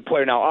really good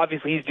player. Now,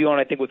 obviously, he's dealing,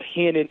 I think, with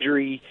hand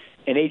injury,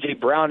 and A.J.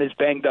 Brown is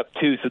banged up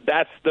too, so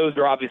those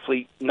are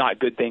obviously not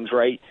good things,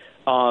 right?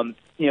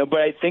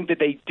 But I think that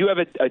they do have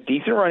a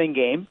decent running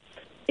game,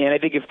 and I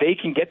think if they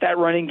can get that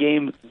running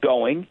game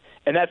going,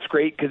 and that's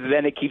great because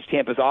then it keeps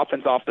Tampa's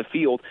offense off the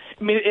field.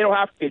 I mean, it'll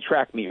have to be a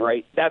track meet,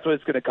 right? That's what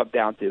it's going to come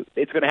down to.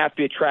 It's going to have to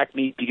be a track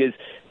meet because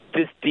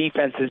this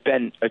defense has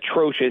been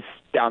atrocious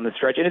down the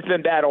stretch, and it's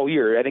been bad all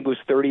year. I think it was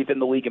 30th in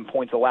the league in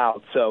points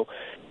allowed. So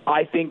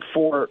I think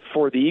for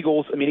the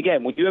Eagles, I mean,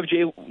 again, when you have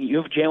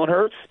Jalen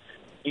Hurts,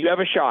 you have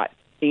a shot.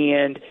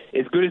 And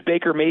as good as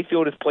Baker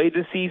Mayfield has played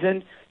this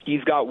season,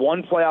 he's got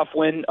one playoff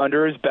win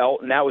under his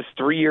belt, and that was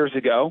 3 years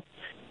ago.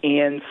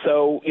 And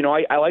so,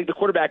 I like the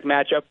quarterback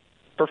matchup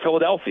for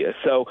Philadelphia.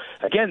 So,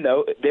 again,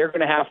 though, they're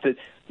going to have to,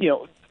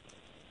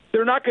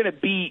 they're not going to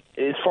beat,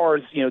 as far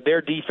as,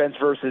 their defense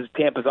versus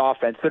Tampa's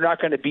offense, they're not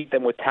going to beat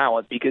them with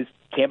talent because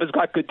Tampa's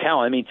got good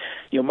talent. I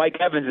mean, Mike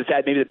Evans has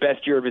had maybe the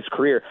best year of his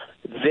career.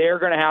 They're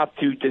going to have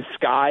to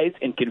disguise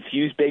and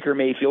confuse Baker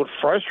Mayfield,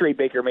 frustrate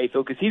Baker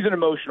Mayfield because he's an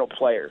emotional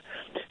player.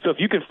 So if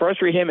you can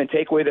frustrate him and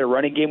take away their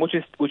running game, which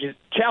is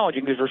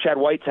challenging because Rashad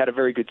White's had a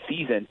very good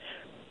season,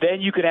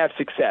 then you can have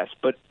success.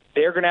 But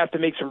they're going to have to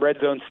make some red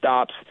zone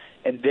stops,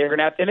 and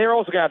they're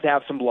also going to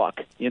have some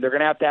luck. They're going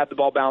to have the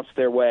ball bounce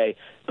their way.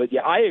 But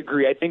yeah, I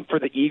agree. I think for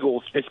the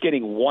Eagles, just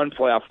getting one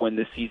playoff win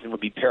this season would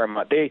be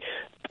paramount.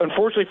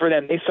 Unfortunately for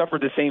them, they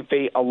suffered the same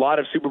fate a lot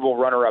of Super Bowl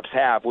runner-ups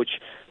have, which,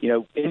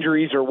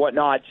 injuries or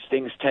whatnot,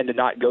 things tend to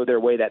not go their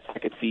way that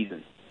second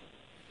season.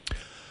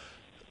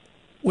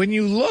 When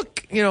you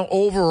look,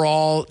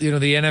 overall, the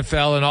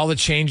NFL and all the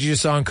changes you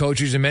saw in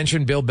coaches, you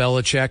mentioned Bill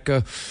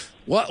Belichick.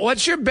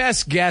 What's your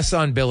best guess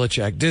on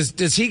Belichick?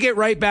 Does he get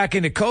right back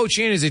into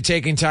coaching? Is he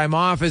taking time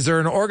off? Is there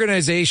an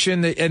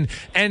organization that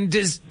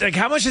and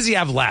how much does he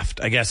have left?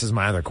 I guess is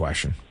my other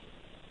question.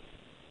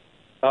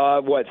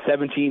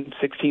 17,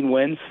 16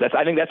 wins.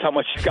 I think that's how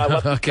much he's got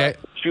left. Okay.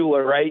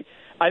 Shula, right?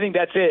 I think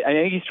that's it. I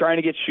think he's trying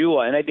to get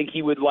Shula, and I think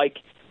he would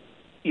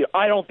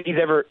I don't think he's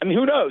ever. I mean,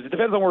 who knows? It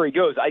depends on where he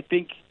goes. I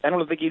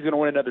don't think he's going to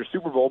win another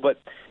Super Bowl, but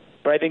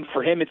I think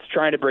for him, it's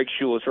trying to break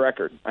Shula's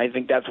record. I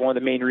think that's one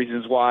of the main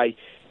reasons why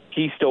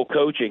he's still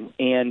coaching.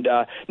 And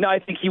no, I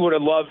think he would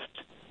have loved,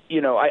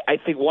 I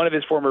think one of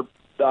his former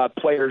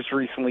players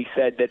recently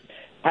said that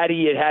had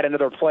he had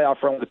another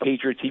playoff run with the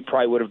Patriots, he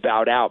probably would have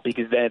bowed out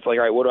because then it's like,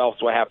 all right, what else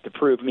do I have to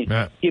prove? I mean,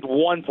 He had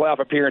one playoff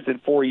appearance in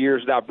 4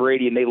 years without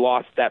Brady, and they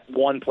lost that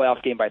one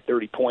playoff game by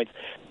 30 points.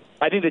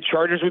 I think the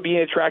Chargers would be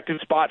an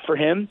attractive spot for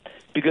him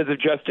because of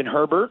Justin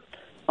Herbert,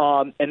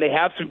 and they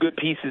have some good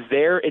pieces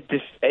there. It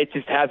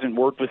just hasn't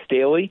worked with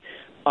Staley.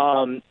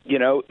 Now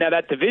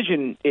that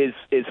division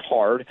is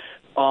hard.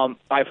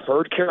 I've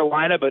heard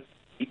Carolina, but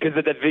because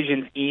the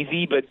division's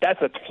easy, but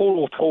that's a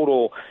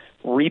total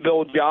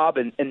rebuild job,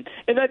 and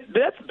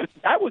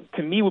that would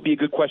to me would be a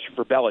good question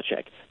for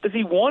Belichick. Does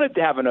he want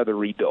to have another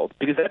rebuild?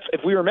 Because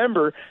if we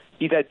remember,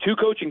 he's had two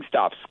coaching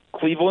stops: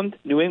 Cleveland,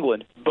 New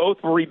England.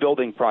 Both were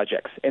rebuilding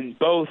projects, and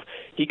both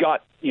he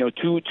got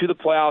to the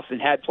playoffs and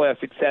had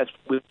playoff success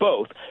with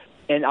both.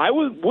 And I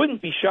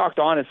wouldn't be shocked,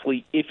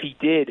 honestly, if he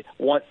did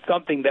want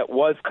something that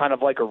was kind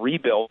of like a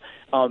rebuild.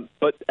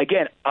 But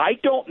again, I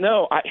don't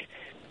know.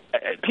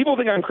 People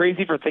think I'm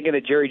crazy for thinking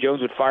that Jerry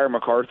Jones would fire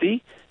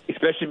McCarthy,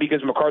 especially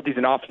because McCarthy's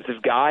an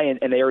offensive guy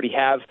and they already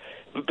have.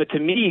 But to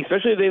me,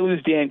 especially if they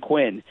lose Dan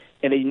Quinn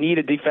and they need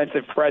a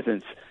defensive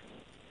presence,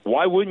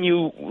 why wouldn't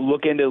you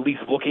look into at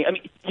least looking? I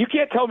mean, you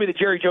can't tell me that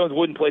Jerry Jones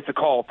wouldn't place a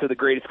call to the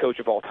greatest coach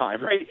of all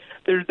time, right?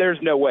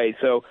 There's no way.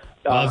 So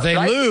if they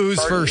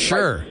lose, for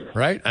sure,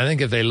 right? I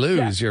think if they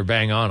lose, you're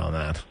bang on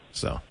that.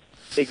 So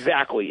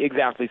exactly.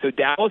 So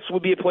Dallas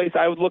would be a place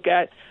I would look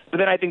at. But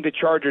then I think the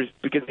Chargers,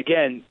 because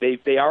again, they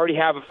already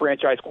have a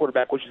franchise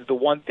quarterback, which is the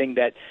one thing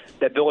that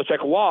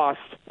Belichick lost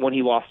when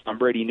he lost Tom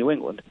Brady in New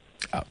England.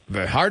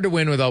 Very hard to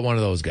win without one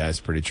of those guys.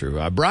 Pretty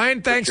true.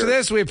 Brian, thanks for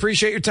this. We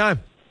appreciate your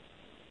time.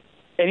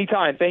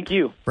 Anytime. Thank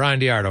you. Brian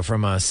Diardo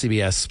from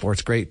CBS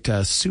Sports. Great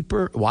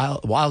Super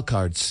Wild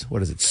Cards.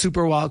 What is it?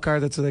 Super Wild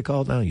Card? That's what they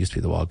call it now. It used to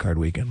be the Wild Card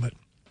Weekend, but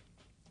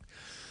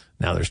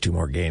now there's two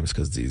more games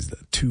because these the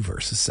 2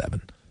 versus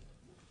 7.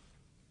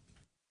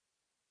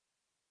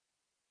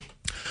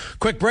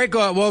 Quick break.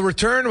 We'll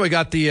return. We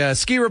got the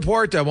ski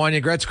report.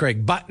 Wanya Gretz,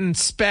 Craig Button,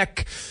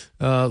 Spec,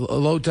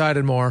 Low Tide,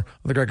 and more on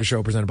the Gregor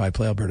Show presented by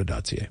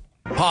PlayAlberta.ca.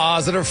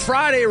 Positive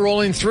Friday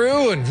rolling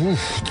through, and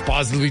it's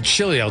positively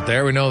chilly out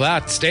there. We know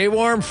that. Stay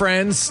warm,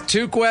 friends.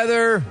 Toque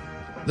weather.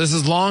 This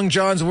is long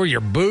johns. Wear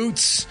your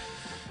boots.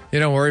 You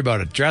don't worry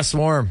about it. Dress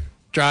warm.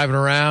 Driving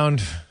around.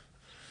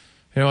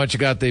 You know what? You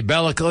got the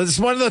balaclava. It's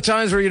one of the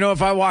times where,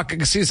 if I walk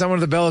and see someone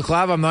with a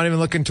balaclava, I'm not even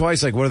looking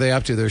twice. Like, what are they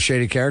up to? They're a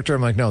shady character.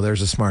 I'm like, no,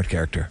 there's a smart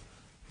character.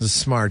 There's a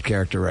smart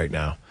character right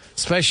now.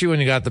 Especially when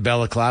you got the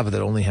balaclava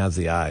that only has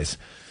the eyes.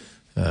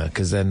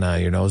 Because then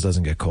your nose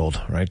doesn't get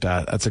cold, right?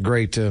 That's a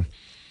great, it's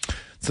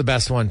the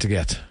best one to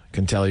get.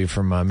 Can tell you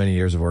from many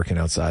years of working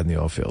outside in the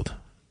oil field.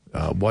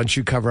 Once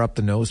you cover up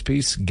the nose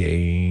piece,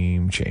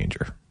 game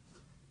changer.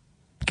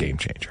 Game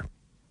changer.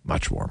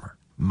 Much warmer.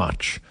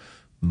 Much,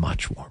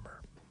 much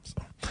warmer.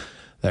 So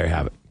there you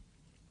have it.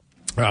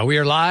 We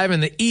are live in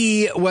the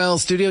E-Well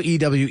studio,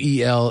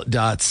 EWEL.ca.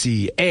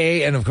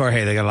 And of course,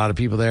 hey, they got a lot of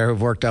people there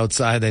who've worked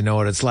outside. They know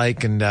what it's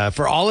like. And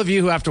for all of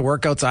you who have to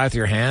work outside with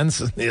your hands,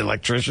 the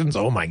electricians,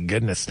 oh my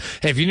goodness.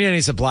 Hey, if you need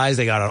any supplies,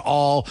 they got it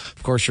all.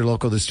 Of course, your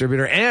local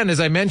distributor. And as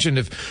I mentioned,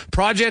 if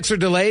projects are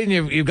delayed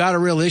and you've got a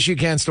real issue, you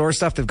can't store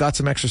stuff, they've got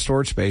some extra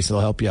storage space. They'll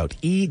help you out.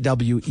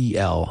 EWEL.ca.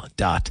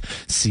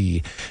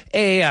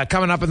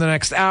 Coming up in the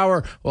next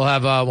hour, we'll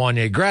have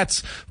Wanye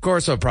Gretz. Of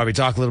course, I'll probably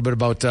talk a little bit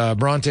about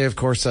Bronte. Of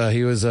course,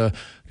 he was a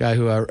guy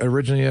who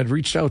originally had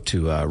reached out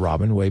to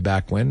Robin way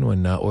back when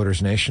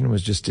Oilers Nation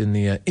was just in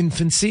the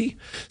infancy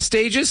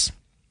stages.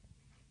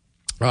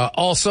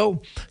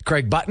 Also,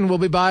 Craig Button will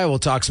be by. We'll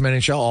talk some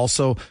NHL.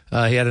 Also,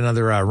 he had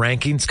another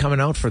rankings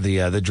coming out for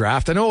the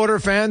draft. I know Oiler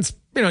fans,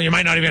 you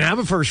might not even have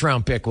a first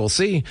round pick. We'll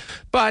see.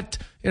 But,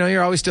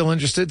 you're always still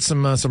interested,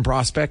 some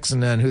prospects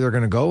and then who they're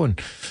going to go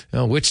and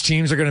which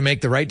teams are going to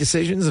make the right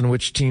decisions and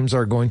which teams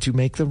are going to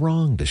make the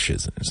wrong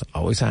decisions.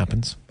 Always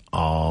happens.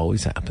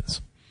 Always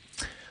happens.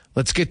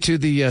 Let's get to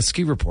the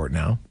ski report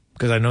now,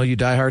 because I know you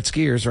diehard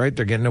skiers, right?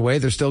 They're getting away.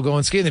 They're still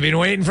going skiing. They've been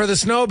waiting for the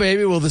snow,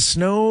 baby. Well, the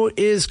snow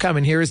is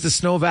coming. Here is the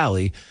Snow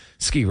Valley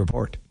ski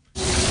report.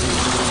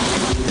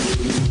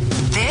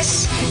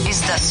 This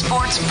is the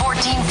Sports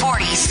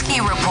 1440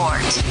 Ski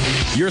Report.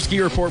 Your ski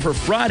report for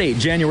Friday,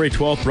 January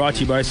 12th, brought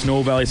to you by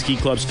Snow Valley Ski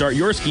Club. Start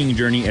your skiing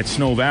journey at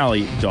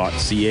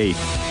snowvalley.ca.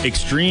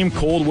 Extreme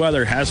cold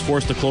weather has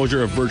forced the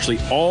closure of virtually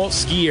all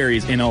ski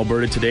areas in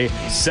Alberta today.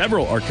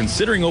 Several are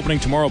considering opening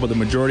tomorrow, but the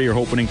majority are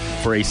hoping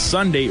for a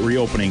Sunday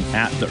reopening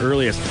at the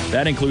earliest.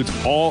 That includes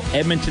all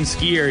Edmonton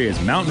ski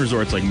areas, mountain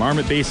resorts like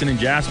Marmot Basin in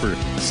Jasper,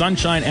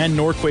 Sunshine and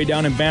Norquay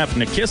down in Banff,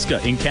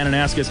 Nakiska in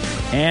Kananaskis,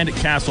 and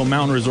Castle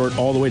Mountain Resort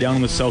all the way down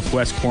in the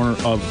southwest corner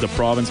of the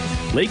province.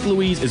 Lake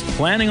Louise is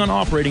planning on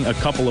operating a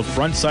couple of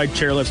frontside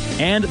chairlifts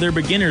and their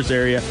beginners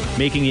area,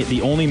 making it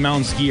the only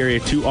mountain ski area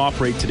to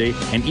operate today,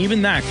 and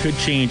even that could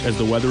change as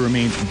the weather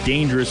remains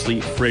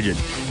dangerously frigid.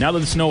 Now that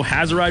the snow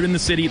has arrived in the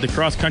city, the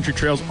cross-country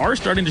trails are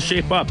starting to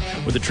shape up,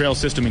 with the trail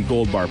system in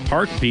Gold Bar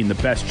Park being the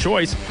best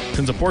choice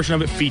since a portion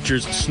of it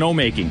features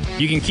snowmaking.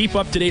 You can keep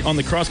up to date on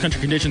the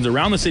cross-country conditions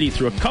around the city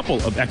through a couple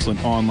of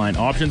excellent online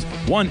options.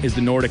 One is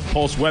the Nordic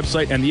Pulse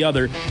website, and the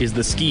other is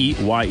the Ski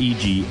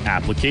YEG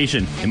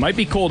application. It might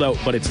be cold out,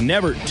 but it's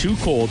never too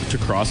cold to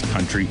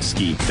cross-country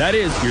ski. That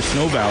is your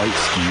Snow Valley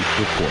Ski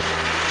Report.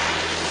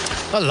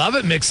 I love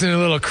it, mixing a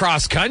little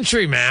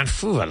cross-country, man.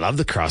 Ooh, I love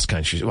the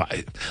cross-country. Well,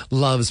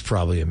 love's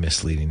probably a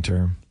misleading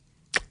term.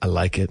 I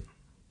like it.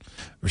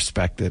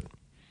 Respect it.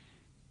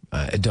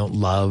 I don't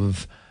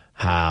love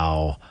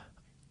how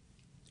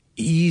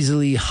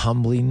easily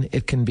humbling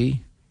it can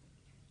be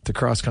to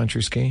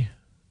cross-country ski,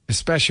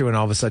 especially when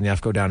all of a sudden you have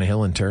to go down a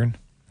hill and turn.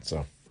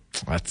 So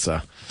that's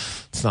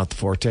it's not the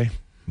forte.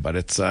 But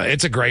it's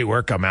a great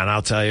workout, man.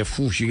 I'll tell you,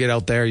 you get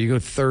out there, you go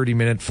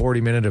 30-minute,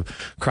 40-minute of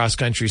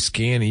cross-country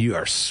skiing, and you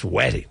are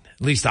sweating.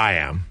 At least I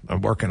am.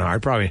 I'm working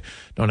hard. Probably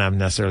don't have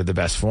necessarily the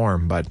best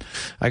form, but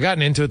I've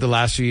gotten into it the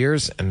last few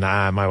years, and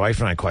my wife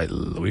and I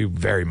we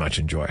very much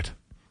enjoy it.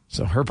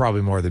 So her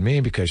probably more than me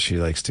because she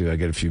likes to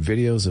get a few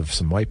videos of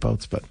some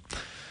wipeouts, but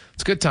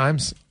it's good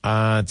times.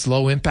 It's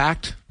low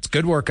impact. It's a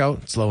good workout.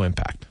 It's low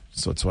impact.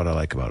 So it's what I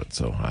like about it.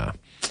 So,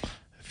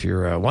 if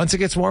you're once it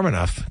gets warm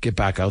enough, get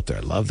back out there.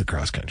 I love the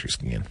cross country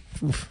skiing.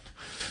 Oof,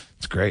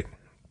 it's great.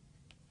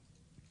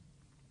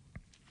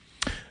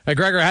 Hey,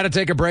 Gregor, I had to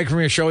take a break from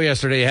your show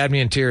yesterday. You had me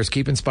in tears.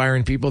 Keep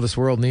inspiring people. This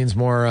world needs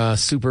more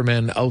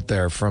Supermen out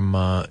there.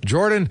 From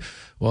Jordan.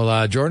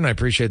 Well, Jordan, I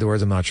appreciate the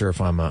words. I'm not sure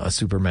if I'm a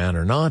Superman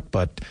or not,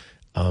 but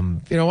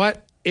you know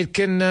what? It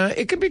can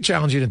be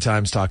challenging at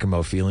times talking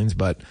about feelings,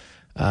 but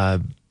I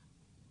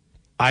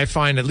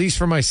find, at least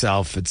for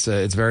myself, it's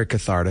very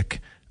cathartic.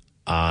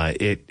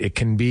 It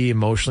can be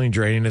emotionally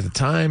draining at the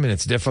time, and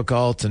it's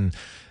difficult. And,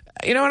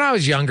 when I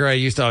was younger, I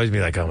used to always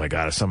be like, oh my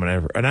God, if someone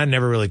ever, and I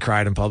never really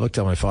cried in public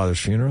till my father's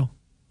funeral.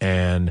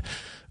 And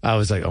I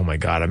was like, oh my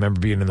God, I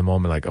remember being in the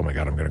moment like, oh my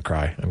God, I'm going to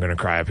cry. I'm going to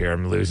cry up here.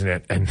 I'm losing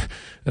it. And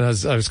I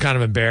was kind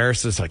of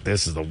embarrassed. It's like,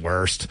 this is the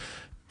worst.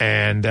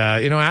 And,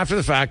 after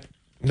the fact,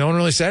 no one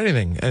really said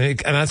anything. And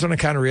that's when I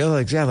kind of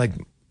realized,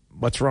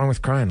 what's wrong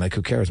with crying? Like,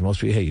 who cares?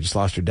 Most people, hey, you just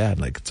lost your dad.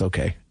 Like, it's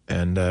okay.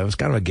 And it was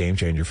kind of a game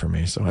changer for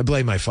me. So I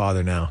blame my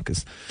father now,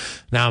 because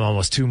now I'm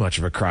almost too much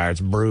of a crier.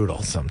 It's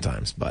brutal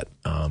sometimes. But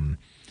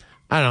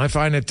I don't know.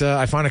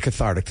 I find it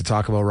cathartic to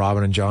talk about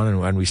Robin and John,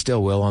 and we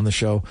still will on the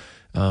show.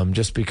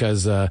 Just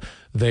because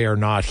they are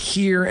not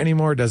here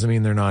anymore doesn't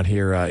mean they're not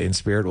here in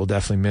spirit. We'll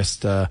definitely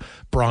miss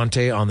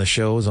Bronte on the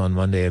shows on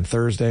Monday and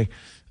Thursday.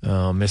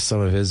 Miss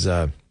some of his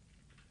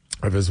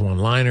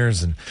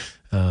one-liners, and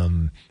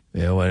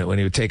when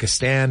he would take a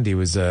stand, he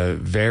was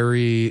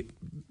very,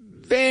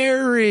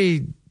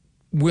 very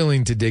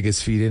willing to dig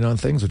his feet in on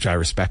things, which I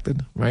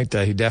respected. Right?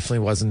 He definitely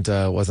wasn't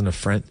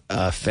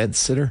a fence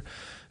sitter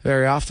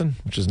very often,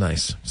 which is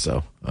nice.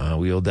 So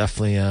we will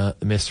definitely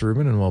miss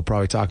Ruben, and we'll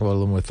probably talk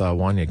about him with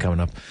Wanya coming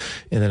up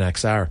in the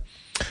next hour.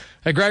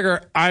 Hey,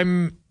 Gregor,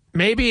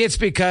 maybe it's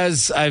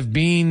because I've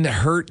been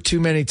hurt too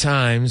many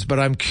times, but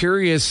I'm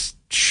curious,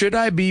 should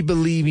I be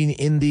believing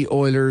in the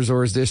Oilers,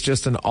 or is this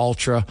just an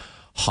ultra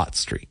hot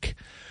streak?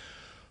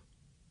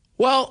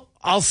 Well,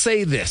 I'll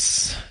say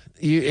this.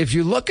 If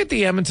you look at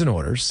the Edmonton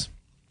Oilers,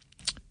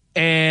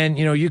 and,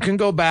 you can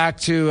go back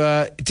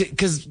to,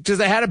 because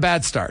they had a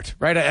bad start,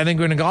 right? I think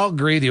we can all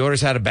agree the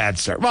Oilers had a bad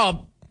start.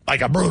 Well,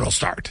 like a brutal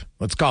start.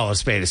 Let's call a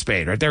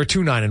spade, right? They were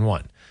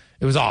 2-9-1.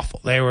 It was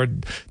awful. They were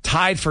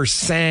tied for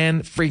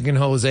San freaking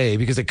Jose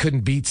because they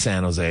couldn't beat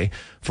San Jose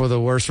for the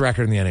worst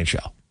record in the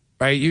NHL,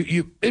 right?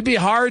 It'd be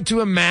hard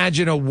to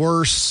imagine a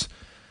worse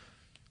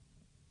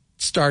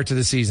start to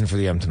the season for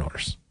the Edmonton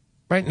Oilers,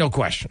 right? No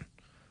question.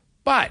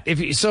 But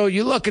so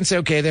you look and say,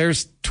 okay,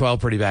 there's 12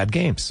 pretty bad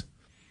games.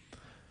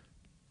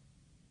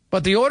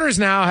 But the Oilers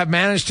now have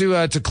managed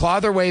to claw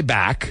their way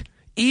back.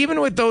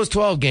 Even with those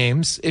 12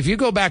 games, if you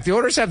go back, the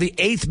Oilers have the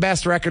 8th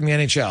best record in the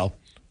NHL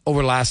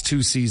over the last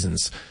 2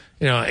 seasons.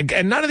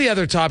 And none of the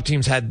other top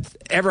teams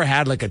ever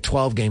had like a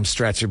 12-game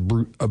stretch of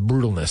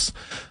brutalness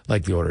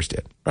like the Oilers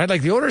did, right?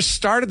 Like the Oilers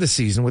started the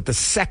season with the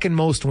second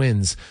most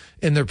wins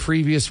in their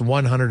previous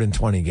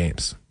 120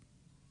 games.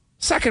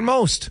 Second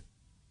most.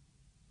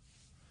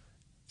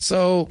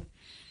 So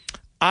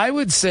I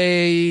would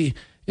say,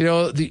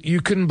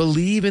 you can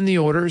believe in the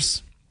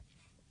Oilers.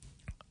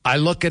 I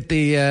look at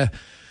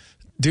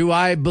do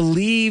I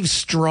believe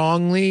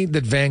strongly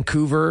that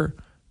Vancouver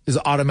is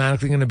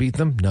automatically going to beat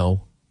them?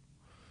 No.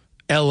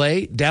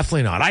 LA,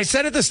 definitely not. I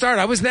said at the start,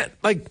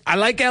 I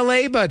like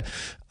LA, but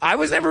I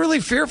was never really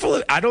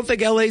fearful. I don't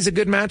think LA is a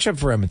good matchup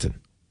for Edmonton.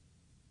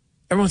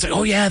 Everyone's like,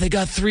 oh yeah, they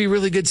got 3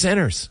 really good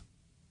centers.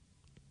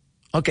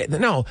 Okay,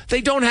 no, they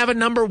don't have a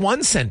number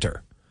 1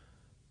 center.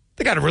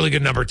 They got a really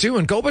good number 2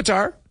 in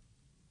Kopitar.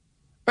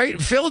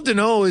 Right? Phil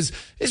Deneau is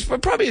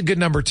probably a good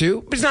number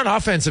 2, but he's not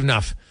offensive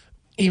enough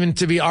even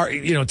to be,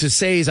 to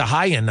say he's a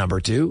high-end number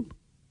 2.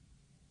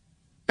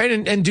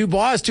 Right? And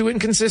Dubois is too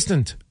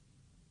inconsistent.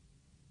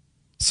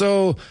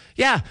 So,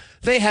 yeah,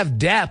 they have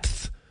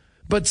depth,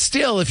 but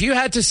still, if you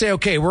had to say,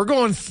 okay, we're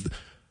going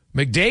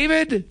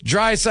McDavid,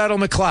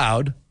 Draisaitl,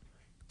 McLeod,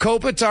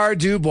 Kopitar,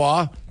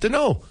 Dubois,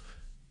 Deneau.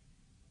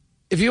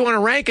 If you want to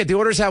rank it, the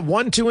Oilers have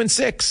 1, 2, and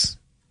 6.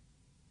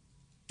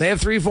 They have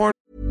 3, 4.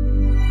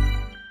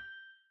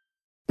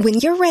 When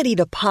you're ready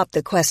to pop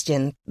the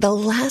question, the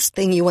last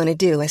thing you want to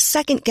do is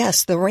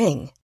second-guess the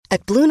ring.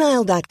 At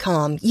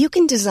BlueNile.com, you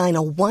can design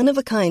a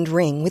one-of-a-kind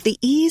ring with the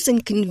ease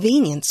and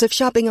convenience of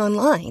shopping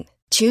online.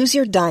 Choose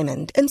your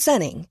diamond and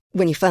setting.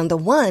 When you find the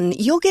one,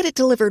 you'll get it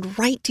delivered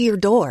right to your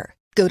door.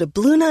 Go to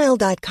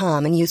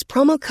BlueNile.com and use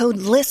promo code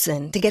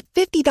LISTEN to get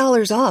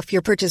 $50 off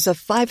your purchase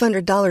of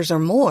 $500 or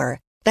more.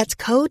 That's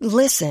code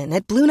LISTEN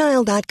at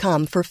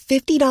BlueNile.com for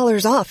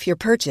 $50 off your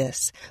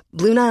purchase.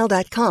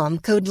 BlueNile.com,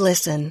 code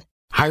LISTEN.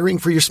 Hiring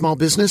for your small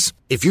business?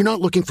 If you're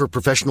not looking for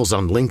professionals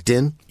on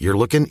LinkedIn, you're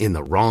looking in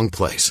the wrong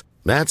place.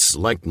 That's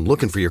like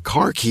looking for your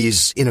car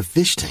keys in a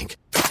fish tank.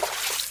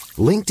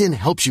 LinkedIn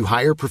helps you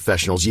hire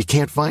professionals you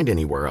can't find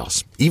anywhere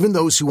else, even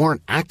those who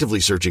aren't actively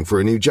searching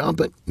for a new job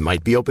but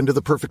might be open to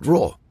the perfect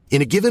role.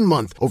 In a given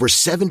month, over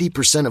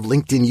 70% of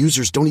LinkedIn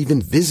users don't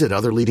even visit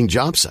other leading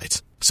job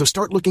sites. So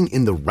start looking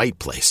in the right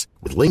place.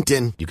 With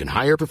LinkedIn, you can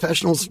hire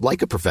professionals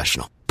like a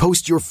professional.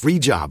 Post your free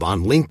job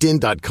on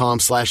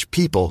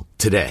linkedin.com/people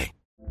today.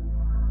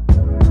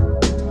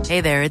 Hey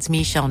there, it's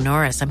Michelle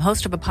Norris. I'm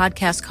host of a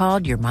podcast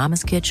called Your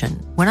Mama's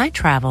Kitchen. When I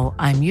travel,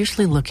 I'm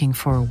usually looking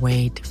for a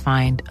way to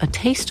find a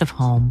taste of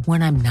home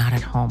when I'm not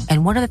at home.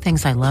 And one of the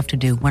things I love to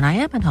do when I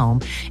am at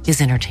home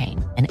is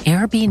entertain. And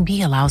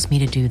Airbnb allows me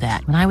to do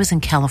that. When I was in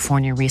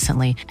California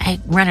recently, I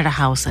rented a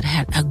house that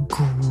had a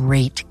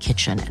great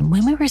kitchen. And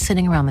when we were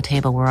sitting around the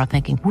table, we're all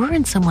thinking, we're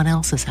in someone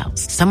else's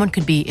house. Someone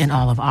could be in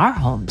all of our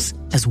homes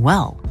as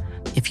well.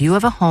 If you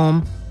have a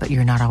home, but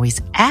you're not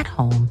always at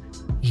home,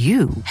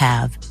 you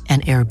have an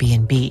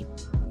Airbnb.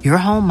 Your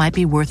home might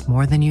be worth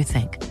more than you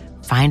think.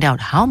 Find out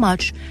how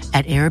much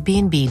at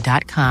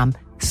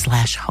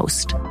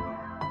airbnb.com/host.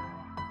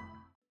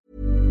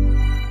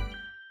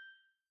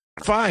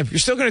 5. You're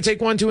still going to take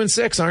 1, 2, and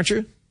 6, aren't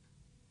you?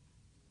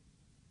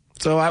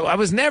 So I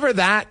was never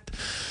that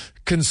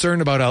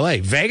concerned about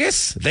LA.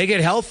 Vegas, they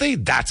get healthy,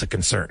 that's a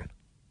concern.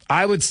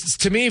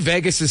 To me,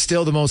 Vegas is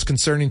still the most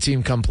concerning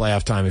team come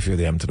playoff time if you're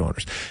the Edmonton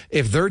Oilers.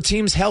 If their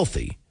team's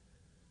healthy,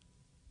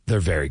 they're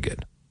very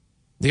good.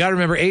 You got to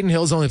remember, Aiden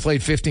Hill's only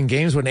played 15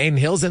 games. When Aiden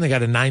Hill's in, they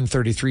got a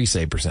 .933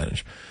 save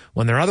percentage.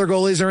 When their other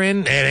goalies are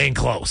in, it ain't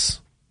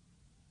close.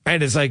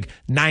 Right? It's like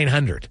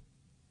 900.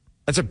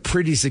 That's a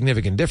pretty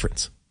significant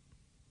difference.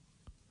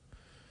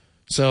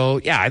 So,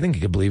 yeah, I think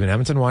you could believe in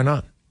Edmonton. Why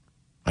not?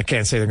 I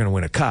can't say they're going to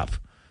win a cup.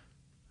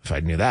 If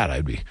I knew that,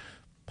 I'd be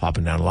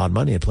popping down a lot of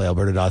money at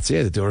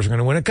playalberta.ca that the Oilers are going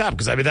to win a cup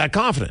because I'd be that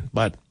confident.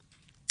 But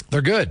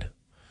they're good.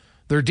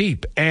 They're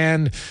deep.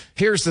 And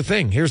here's the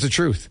thing. Here's the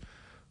truth.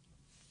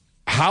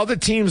 How the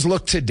teams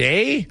look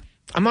today,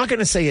 I'm not going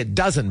to say it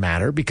doesn't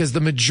matter because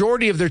the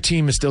majority of their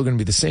team is still going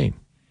to be the same.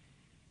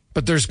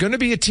 But there's going to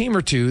be a team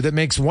or two that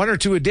makes one or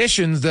two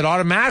additions that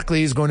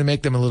automatically is going to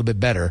make them a little bit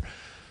better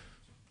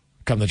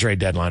come the trade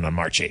deadline on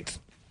March 8th.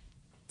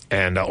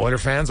 And Oiler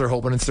fans are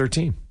hoping it's their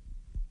team.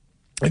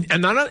 And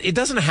it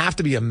doesn't have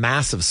to be a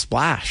massive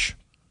splash.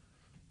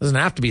 It doesn't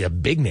have to be a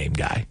big name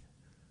guy.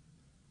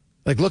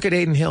 Like, look at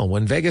Aiden Hill.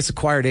 When Vegas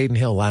acquired Aiden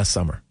Hill last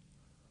summer,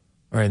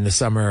 or in the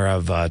summer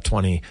of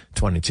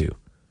 2022,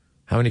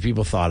 how many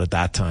people thought at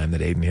that time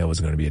that Aiden Hill was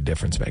going to be a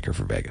difference maker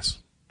for Vegas?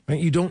 Right?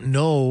 You don't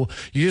know.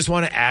 You just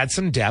want to add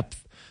some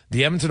depth.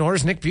 The Edmonton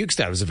Oilers, Nick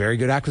Bjugstad was a very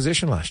good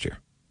acquisition last year.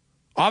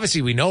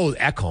 Obviously, we know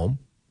Ekholm.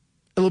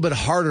 A little bit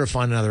harder to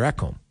find another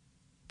Ekholm.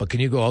 But can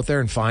you go out there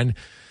and find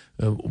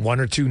one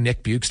or two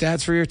Nick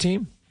Bjugstads for your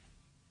team?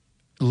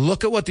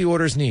 Look at what the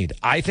Oilers need.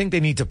 I think they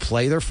need to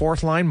play their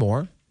fourth line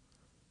more.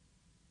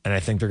 And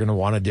I think they're going to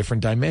want a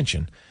different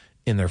dimension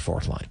in their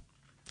fourth line.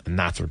 And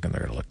that's what they're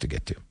going to look to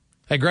get to.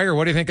 Hey, Gregor,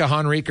 what do you think of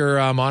Henrique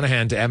or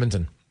Monahan to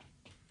Edmonton?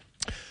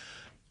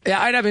 Yeah,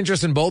 I'd have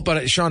interest in both,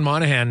 but Sean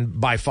Monahan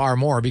by far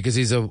more because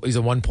he's a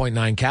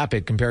 1.9 cap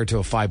hit compared to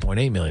a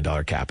 $5.8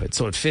 million cap hit.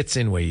 So it fits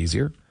in way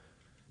easier.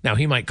 Now,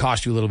 he might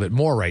cost you a little bit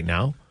more right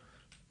now,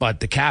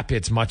 but the cap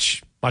hit's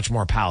much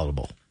more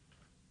palatable.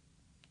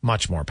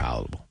 Much more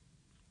palatable.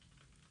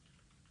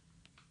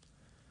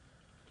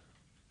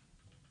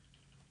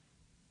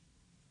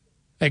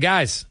 Hey,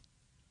 guys.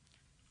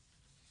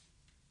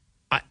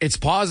 It's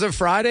Positive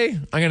Friday.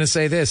 I'm going to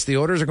say this. The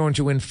Oilers are going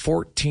to win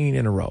 14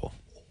 in a row.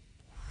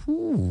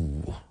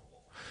 Ooh.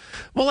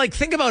 Well, like,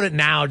 think about it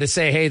now to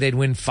say, hey, they'd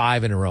win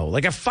 5 in a row.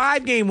 Like, a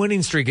 5-game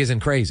winning streak isn't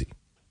crazy.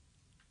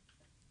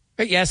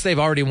 Yes, they've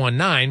already won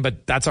 9,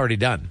 but that's already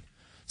done.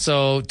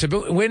 So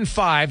to win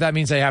 5, that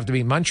means they have to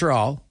beat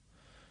Montreal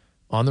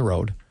on the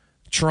road,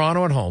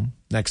 Toronto at home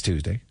next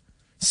Tuesday,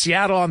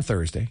 Seattle on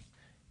Thursday,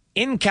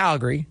 in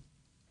Calgary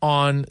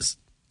on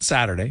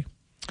Saturday,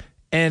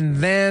 and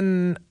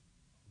then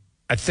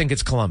I think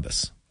it's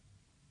Columbus,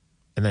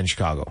 and then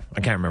Chicago.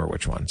 I can't remember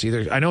which one. It's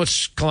either, I know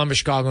it's Columbus,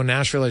 Chicago,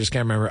 Nashville. I just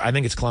can't remember. I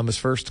think it's Columbus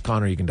first.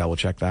 Connor, you can double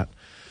check that.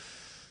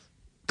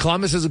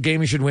 Columbus is a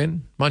game you should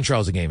win.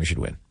 Montreal's a game you should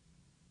win.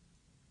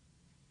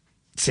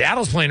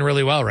 Seattle's playing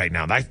really well right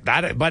now.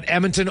 But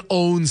Edmonton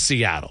owns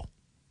Seattle.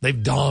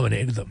 They've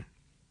dominated them.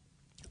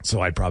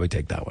 So I'd probably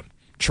take that one.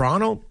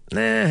 Toronto,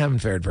 haven't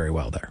fared very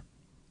well there.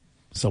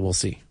 So we'll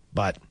see.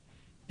 But,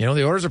 the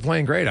Oilers are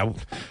playing great.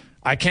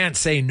 I can't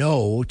say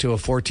no to a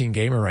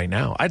 14-gamer right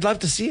now. I'd love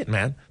to see it,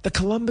 man. The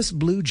Columbus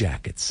Blue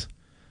Jackets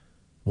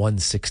won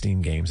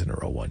 16 games in a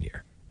row one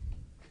year.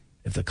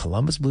 If the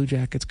Columbus Blue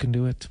Jackets can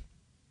do it,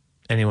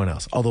 anyone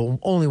else. Although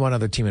only one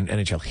other team in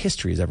NHL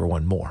history has ever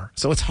won more.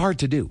 So it's hard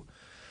to do.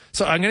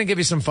 So I'm going to give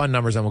you some fun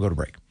numbers, and we'll go to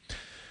break.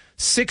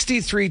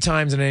 63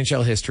 times in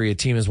NHL history, a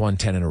team has won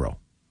 10 in a row.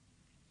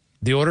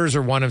 The Oilers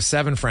are one of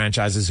 7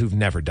 franchises who've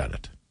never done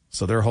it.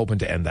 So they're hoping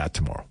to end that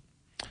tomorrow.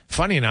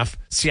 Funny enough,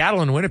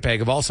 Seattle and Winnipeg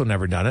have also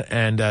never done it,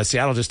 and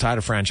Seattle just tied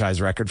a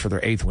franchise record for their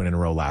 8th win in a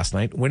row last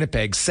night.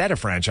 Winnipeg set a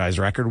franchise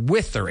record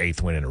with their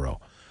 8th win in a row.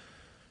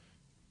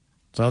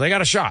 So they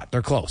got a shot.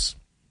 They're close.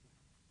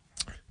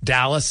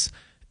 Dallas,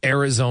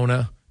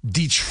 Arizona,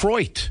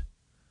 Detroit,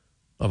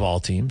 of all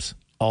teams,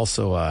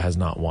 also has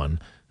not won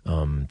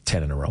 10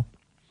 in a row.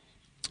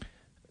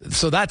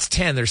 So that's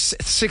 10. There's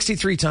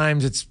 63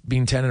 times it's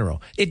been 10 in a row.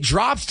 It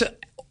drops to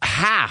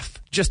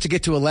half just to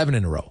get to 11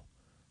 in a row.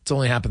 It's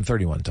only happened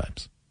 31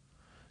 times.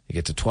 You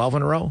get to 12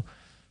 in a row.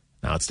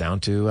 Now it's down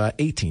to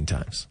 18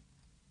 times.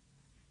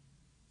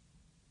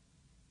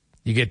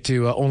 You get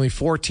to only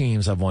 4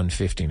 teams have won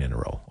 15 in a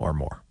row or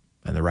more.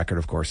 And the record,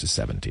 of course, is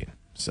 17.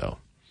 So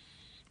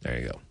there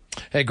you go.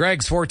 Hey,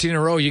 Greg's 14 in a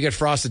row. You get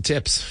frosted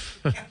tips.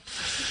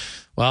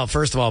 Well,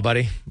 first of all,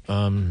 buddy,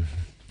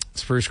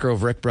 Spruce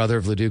Grove Rick, brother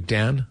of Leduc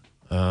Dan,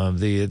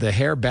 the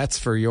hair bets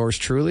for yours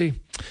truly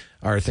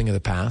are a thing of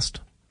the past.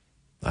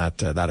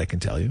 That I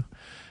can tell you.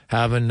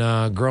 Having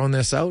grown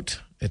this out,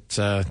 it's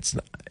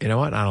you know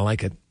what? I don't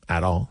like it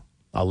at all.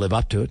 I'll live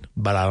up to it,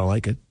 but I don't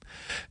like it.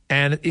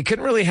 And you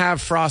couldn't really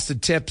have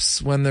frosted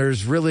tips when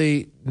there's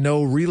really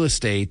no real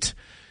estate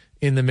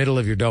in the middle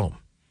of your dome.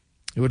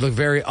 It would look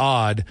very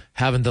odd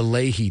having the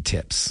Leahy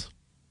tips.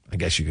 I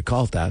guess you could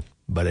call it that,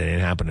 but it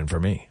ain't happening for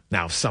me.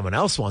 Now, if someone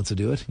else wants to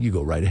do it, you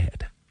go right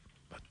ahead.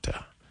 But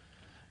I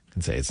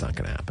can say it's not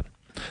going to happen.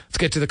 Let's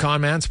get to the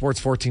Con Man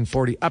Sports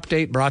 1440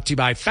 update brought to you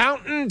by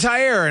Fountain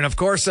Tire. And, of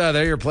course,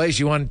 they're your place.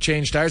 You want to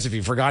change tires. If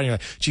you've forgotten, you're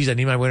like, geez, I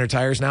need my winter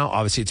tires now.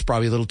 Obviously, it's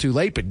probably a little too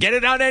late, but get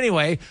it out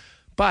anyway.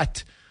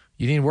 But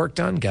You need work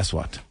done? Guess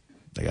what?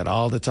 They got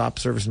all the top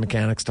service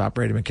mechanics, top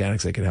rated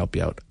mechanics. They can help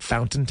you out.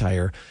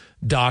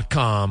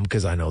 FountainTire.com,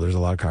 because I know there's a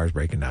lot of cars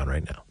breaking down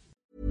right now.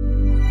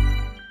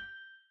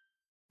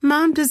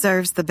 Mom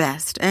deserves the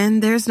best,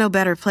 and there's no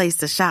better place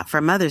to shop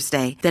for Mother's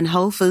Day than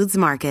Whole Foods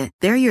Market.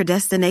 They're your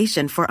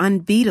destination for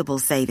unbeatable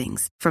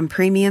savings, from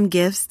premium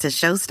gifts to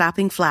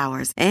show-stopping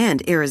flowers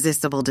and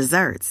irresistible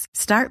desserts.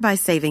 Start by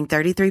saving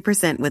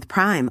 33% with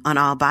Prime on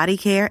all body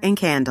care and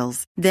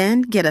candles.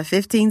 Then get a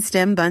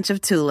 15-stem bunch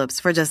of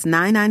tulips for just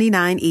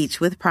 $9.99 each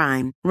with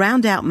Prime.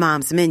 Round out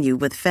Mom's menu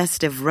with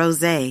festive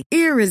rosé,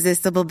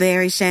 irresistible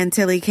berry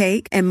chantilly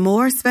cake, and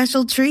more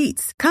special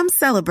treats. Come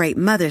celebrate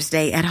Mother's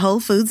Day at Whole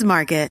Foods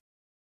Market.